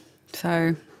 Yeah,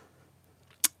 so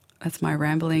that's my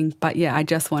rambling. But yeah, I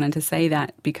just wanted to say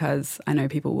that because I know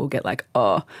people will get like,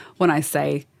 oh, when I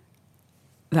say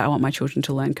that I want my children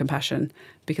to learn compassion,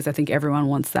 because I think everyone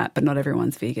wants that, but not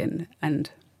everyone's vegan.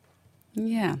 And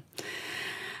yeah,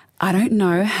 I don't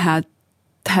know how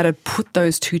to put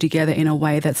those two together in a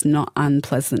way that's not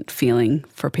unpleasant feeling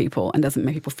for people and doesn't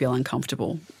make people feel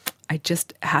uncomfortable. It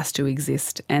just has to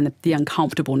exist, and the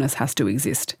uncomfortableness has to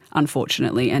exist,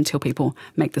 unfortunately, until people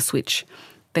make the switch.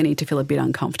 They need to feel a bit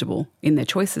uncomfortable in their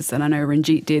choices. And I know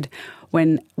Ranjit did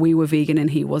when we were vegan and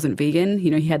he wasn't vegan. You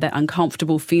know, he had that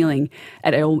uncomfortable feeling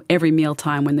at every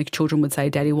mealtime when the children would say,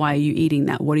 Daddy, why are you eating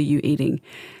that? What are you eating?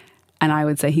 And I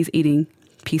would say, he's eating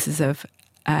pieces of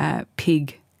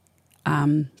pig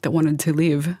that wanted to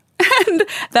live. And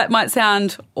that might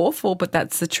sound awful, but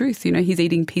that's the truth. You know, he's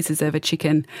eating pieces of a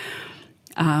chicken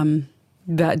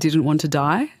that didn't want to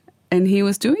die, and he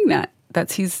was doing that.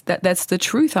 That's the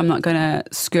truth. I'm not going to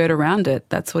skirt around it.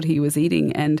 That's what he was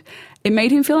eating, and it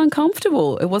made him feel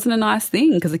uncomfortable. It wasn't a nice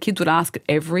thing because the kids would ask at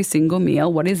every single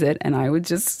meal, what is it? And I would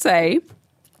just say,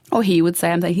 or he would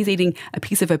say, he's eating a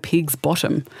piece of a pig's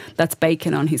bottom. That's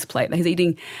bacon on his plate. He's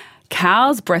eating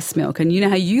cow's breast milk. And you know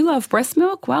how you love breast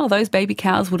milk? Well, those baby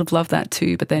cows would have loved that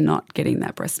too, but they're not getting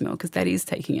that breast milk because Daddy's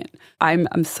taking it.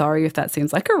 I'm sorry if that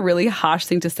seems like a really harsh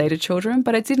thing to say to children,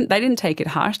 but they didn't take it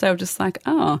harsh. They were just like,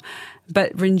 oh.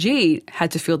 But Ranjit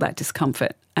had to feel that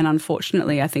discomfort. And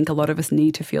unfortunately, I think a lot of us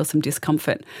need to feel some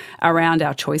discomfort around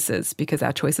our choices because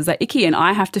our choices are icky. And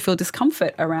I have to feel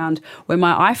discomfort around where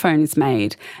my iPhone is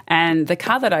made and the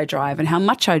car that I drive and how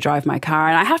much I drive my car.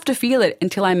 And I have to feel it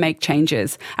until I make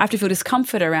changes. I have to feel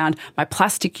discomfort around my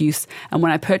plastic use and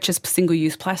when I purchase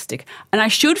single-use plastic. And I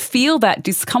should feel that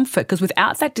discomfort because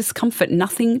without that discomfort,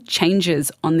 nothing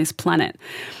changes on this planet.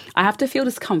 I have to feel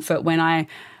discomfort when I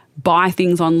buy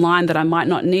things online that I might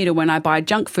not need, or when I buy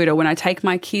junk food, or when I take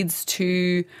my kids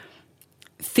to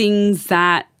things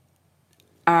that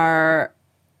are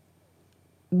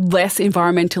less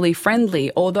environmentally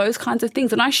friendly, or those kinds of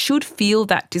things. And I should feel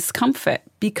that discomfort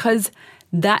because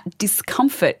that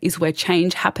discomfort is where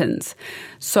change happens.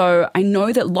 So I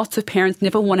know that lots of parents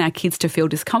never want our kids to feel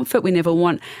discomfort. We never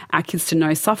want our kids to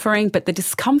know suffering, but the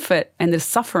discomfort and the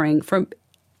suffering from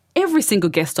every single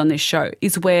guest on this show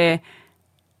is where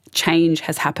change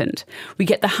has happened. We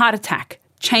get the heart attack.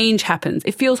 Change happens.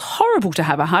 It feels horrible to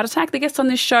have a heart attack. The guests on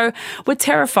this show were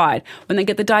terrified when they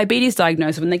get the diabetes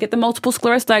diagnosis, when they get the multiple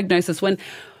sclerosis diagnosis, when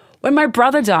my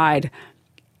brother died.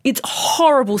 It's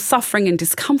horrible suffering and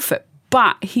discomfort.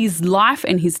 But his life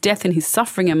and his death and his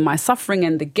suffering and my suffering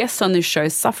and the guests on this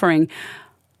show's suffering,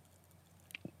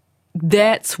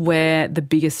 that's where the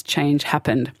biggest change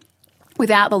happened.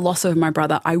 Without the loss of my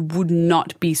brother, I would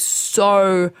not be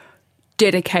so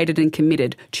dedicated and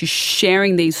committed to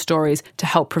sharing these stories to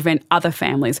help prevent other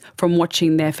families from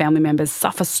watching their family members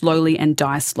suffer slowly and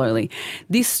die slowly.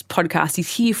 This podcast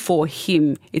is here for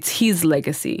him. It's his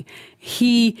legacy.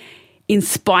 He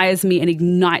inspires me and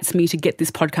ignites me to get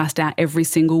this podcast out every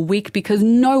single week, because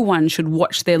no one should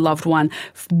watch their loved one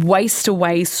waste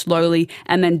away slowly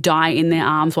and then die in their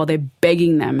arms while they're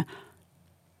begging them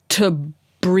to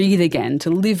breathe again, to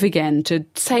live again, to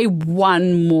say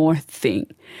one more thing.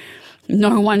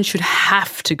 No one should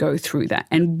have to go through that.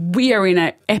 And we are in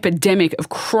an epidemic of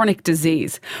chronic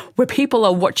disease where people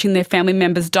are watching their family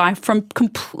members die from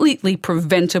completely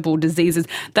preventable diseases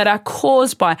that are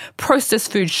caused by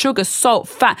processed food, sugar, salt,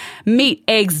 fat, meat,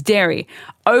 eggs, dairy,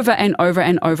 over and over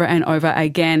and over and over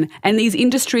again. And these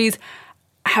industries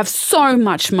have so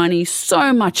much money,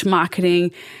 so much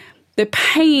marketing. They're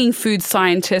paying food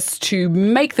scientists to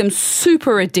make them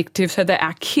super addictive so that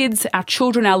our kids, our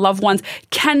children, our loved ones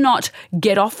cannot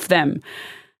get off them.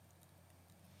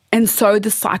 And so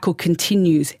the cycle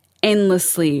continues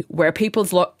endlessly, where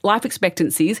people's life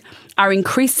expectancies are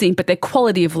increasing, but their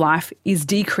quality of life is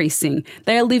decreasing.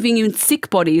 They are living in sick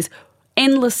bodies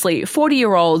endlessly.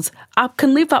 40-year-olds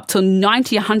can live up to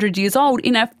 90, 100 years old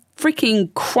in a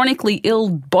freaking chronically ill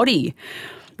body.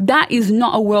 That is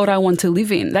not a world I want to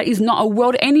live in. That is not a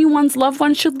world anyone's loved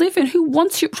one should live in. Who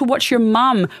wants you to watch your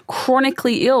mum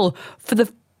chronically ill for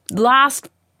the last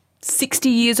 60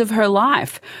 years of her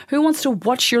life? Who wants to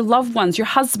watch your loved ones, your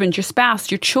husband, your spouse,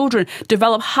 your children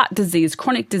develop heart disease,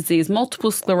 chronic disease,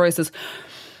 multiple sclerosis,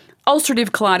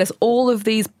 ulcerative colitis, all of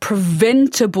these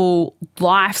preventable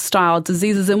lifestyle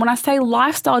diseases? And when I say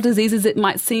lifestyle diseases, it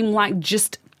might seem like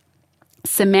just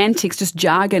semantics, just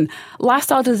jargon.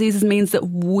 Lifestyle diseases means that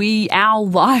our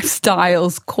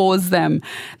lifestyles cause them.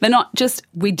 They're not just,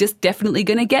 we're just definitely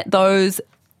going to get those.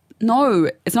 No,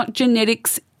 it's not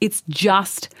genetics. It's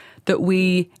just that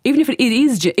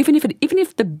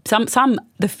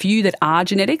the few that are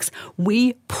genetics,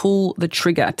 we pull the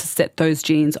trigger to set those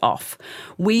genes off.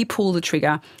 We pull the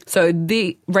trigger. So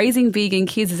the raising vegan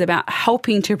kids is about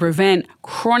helping to prevent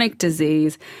chronic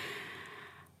disease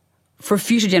for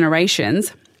future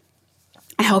generations,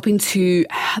 helping to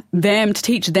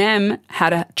teach them how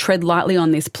to tread lightly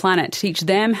on this planet, to teach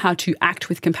them how to act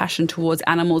with compassion towards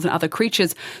animals and other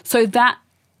creatures, so that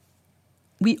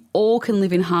we all can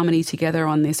live in harmony together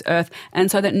on this earth, and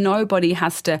so that nobody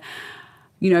has to,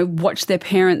 watch their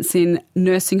parents in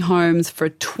nursing homes for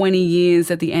 20 years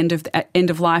at the end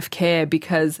of life care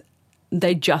because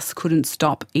they just couldn't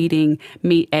stop eating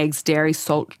meat, eggs, dairy,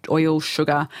 salt, oil,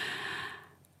 sugar,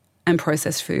 and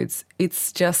processed foods.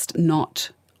 It's just not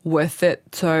worth it.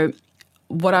 So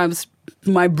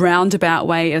my roundabout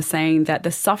way of saying that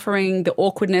the suffering, the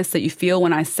awkwardness that you feel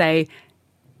when I say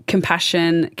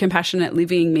compassionate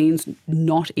living means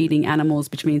not eating animals,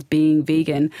 which means being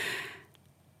vegan.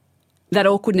 That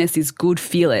awkwardness is good.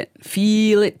 Feel it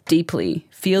deeply.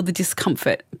 Feel the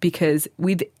discomfort, because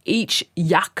with each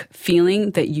yuck feeling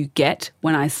that you get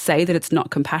when I say that it's not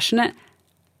compassionate,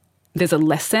 there's a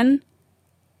lesson.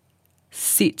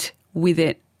 Sit with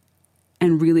it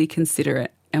and really consider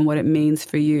it and what it means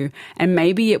for you. And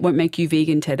maybe it won't make you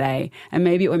vegan today, and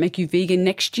maybe it won't make you vegan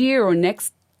next year or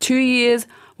next 2 years,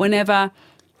 whenever,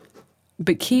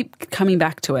 but keep coming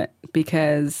back to it,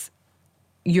 because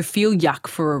you feel yuck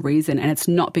for a reason, and it's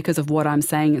not because of what I'm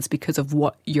saying, it's because of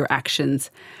what your actions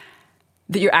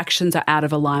are out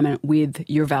of alignment with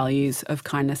your values of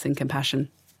kindness and compassion.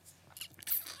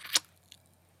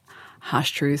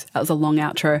 Harsh truths. That was a long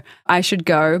outro. I should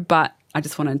go, but I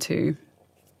just wanted to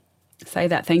say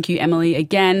that. Thank you, Emilly.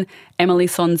 Again, Emilly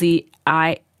Sonsie,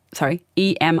 EMILLY SONSIE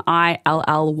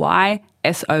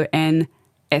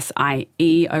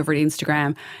over at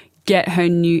Instagram. Get her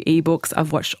new ebooks.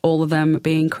 I've watched all of them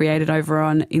being created over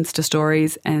on Insta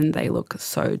stories, and they look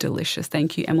so delicious.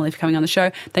 Thank you, Emilly, for coming on the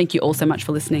show. Thank you all so much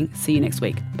for listening. See you next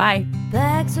week. Bye.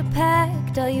 Bags are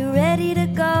packed. Are you ready to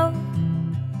go?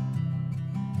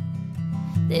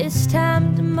 This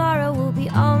time tomorrow we'll be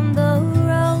on the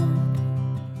road,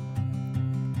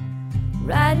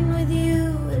 riding with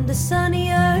you in the sunny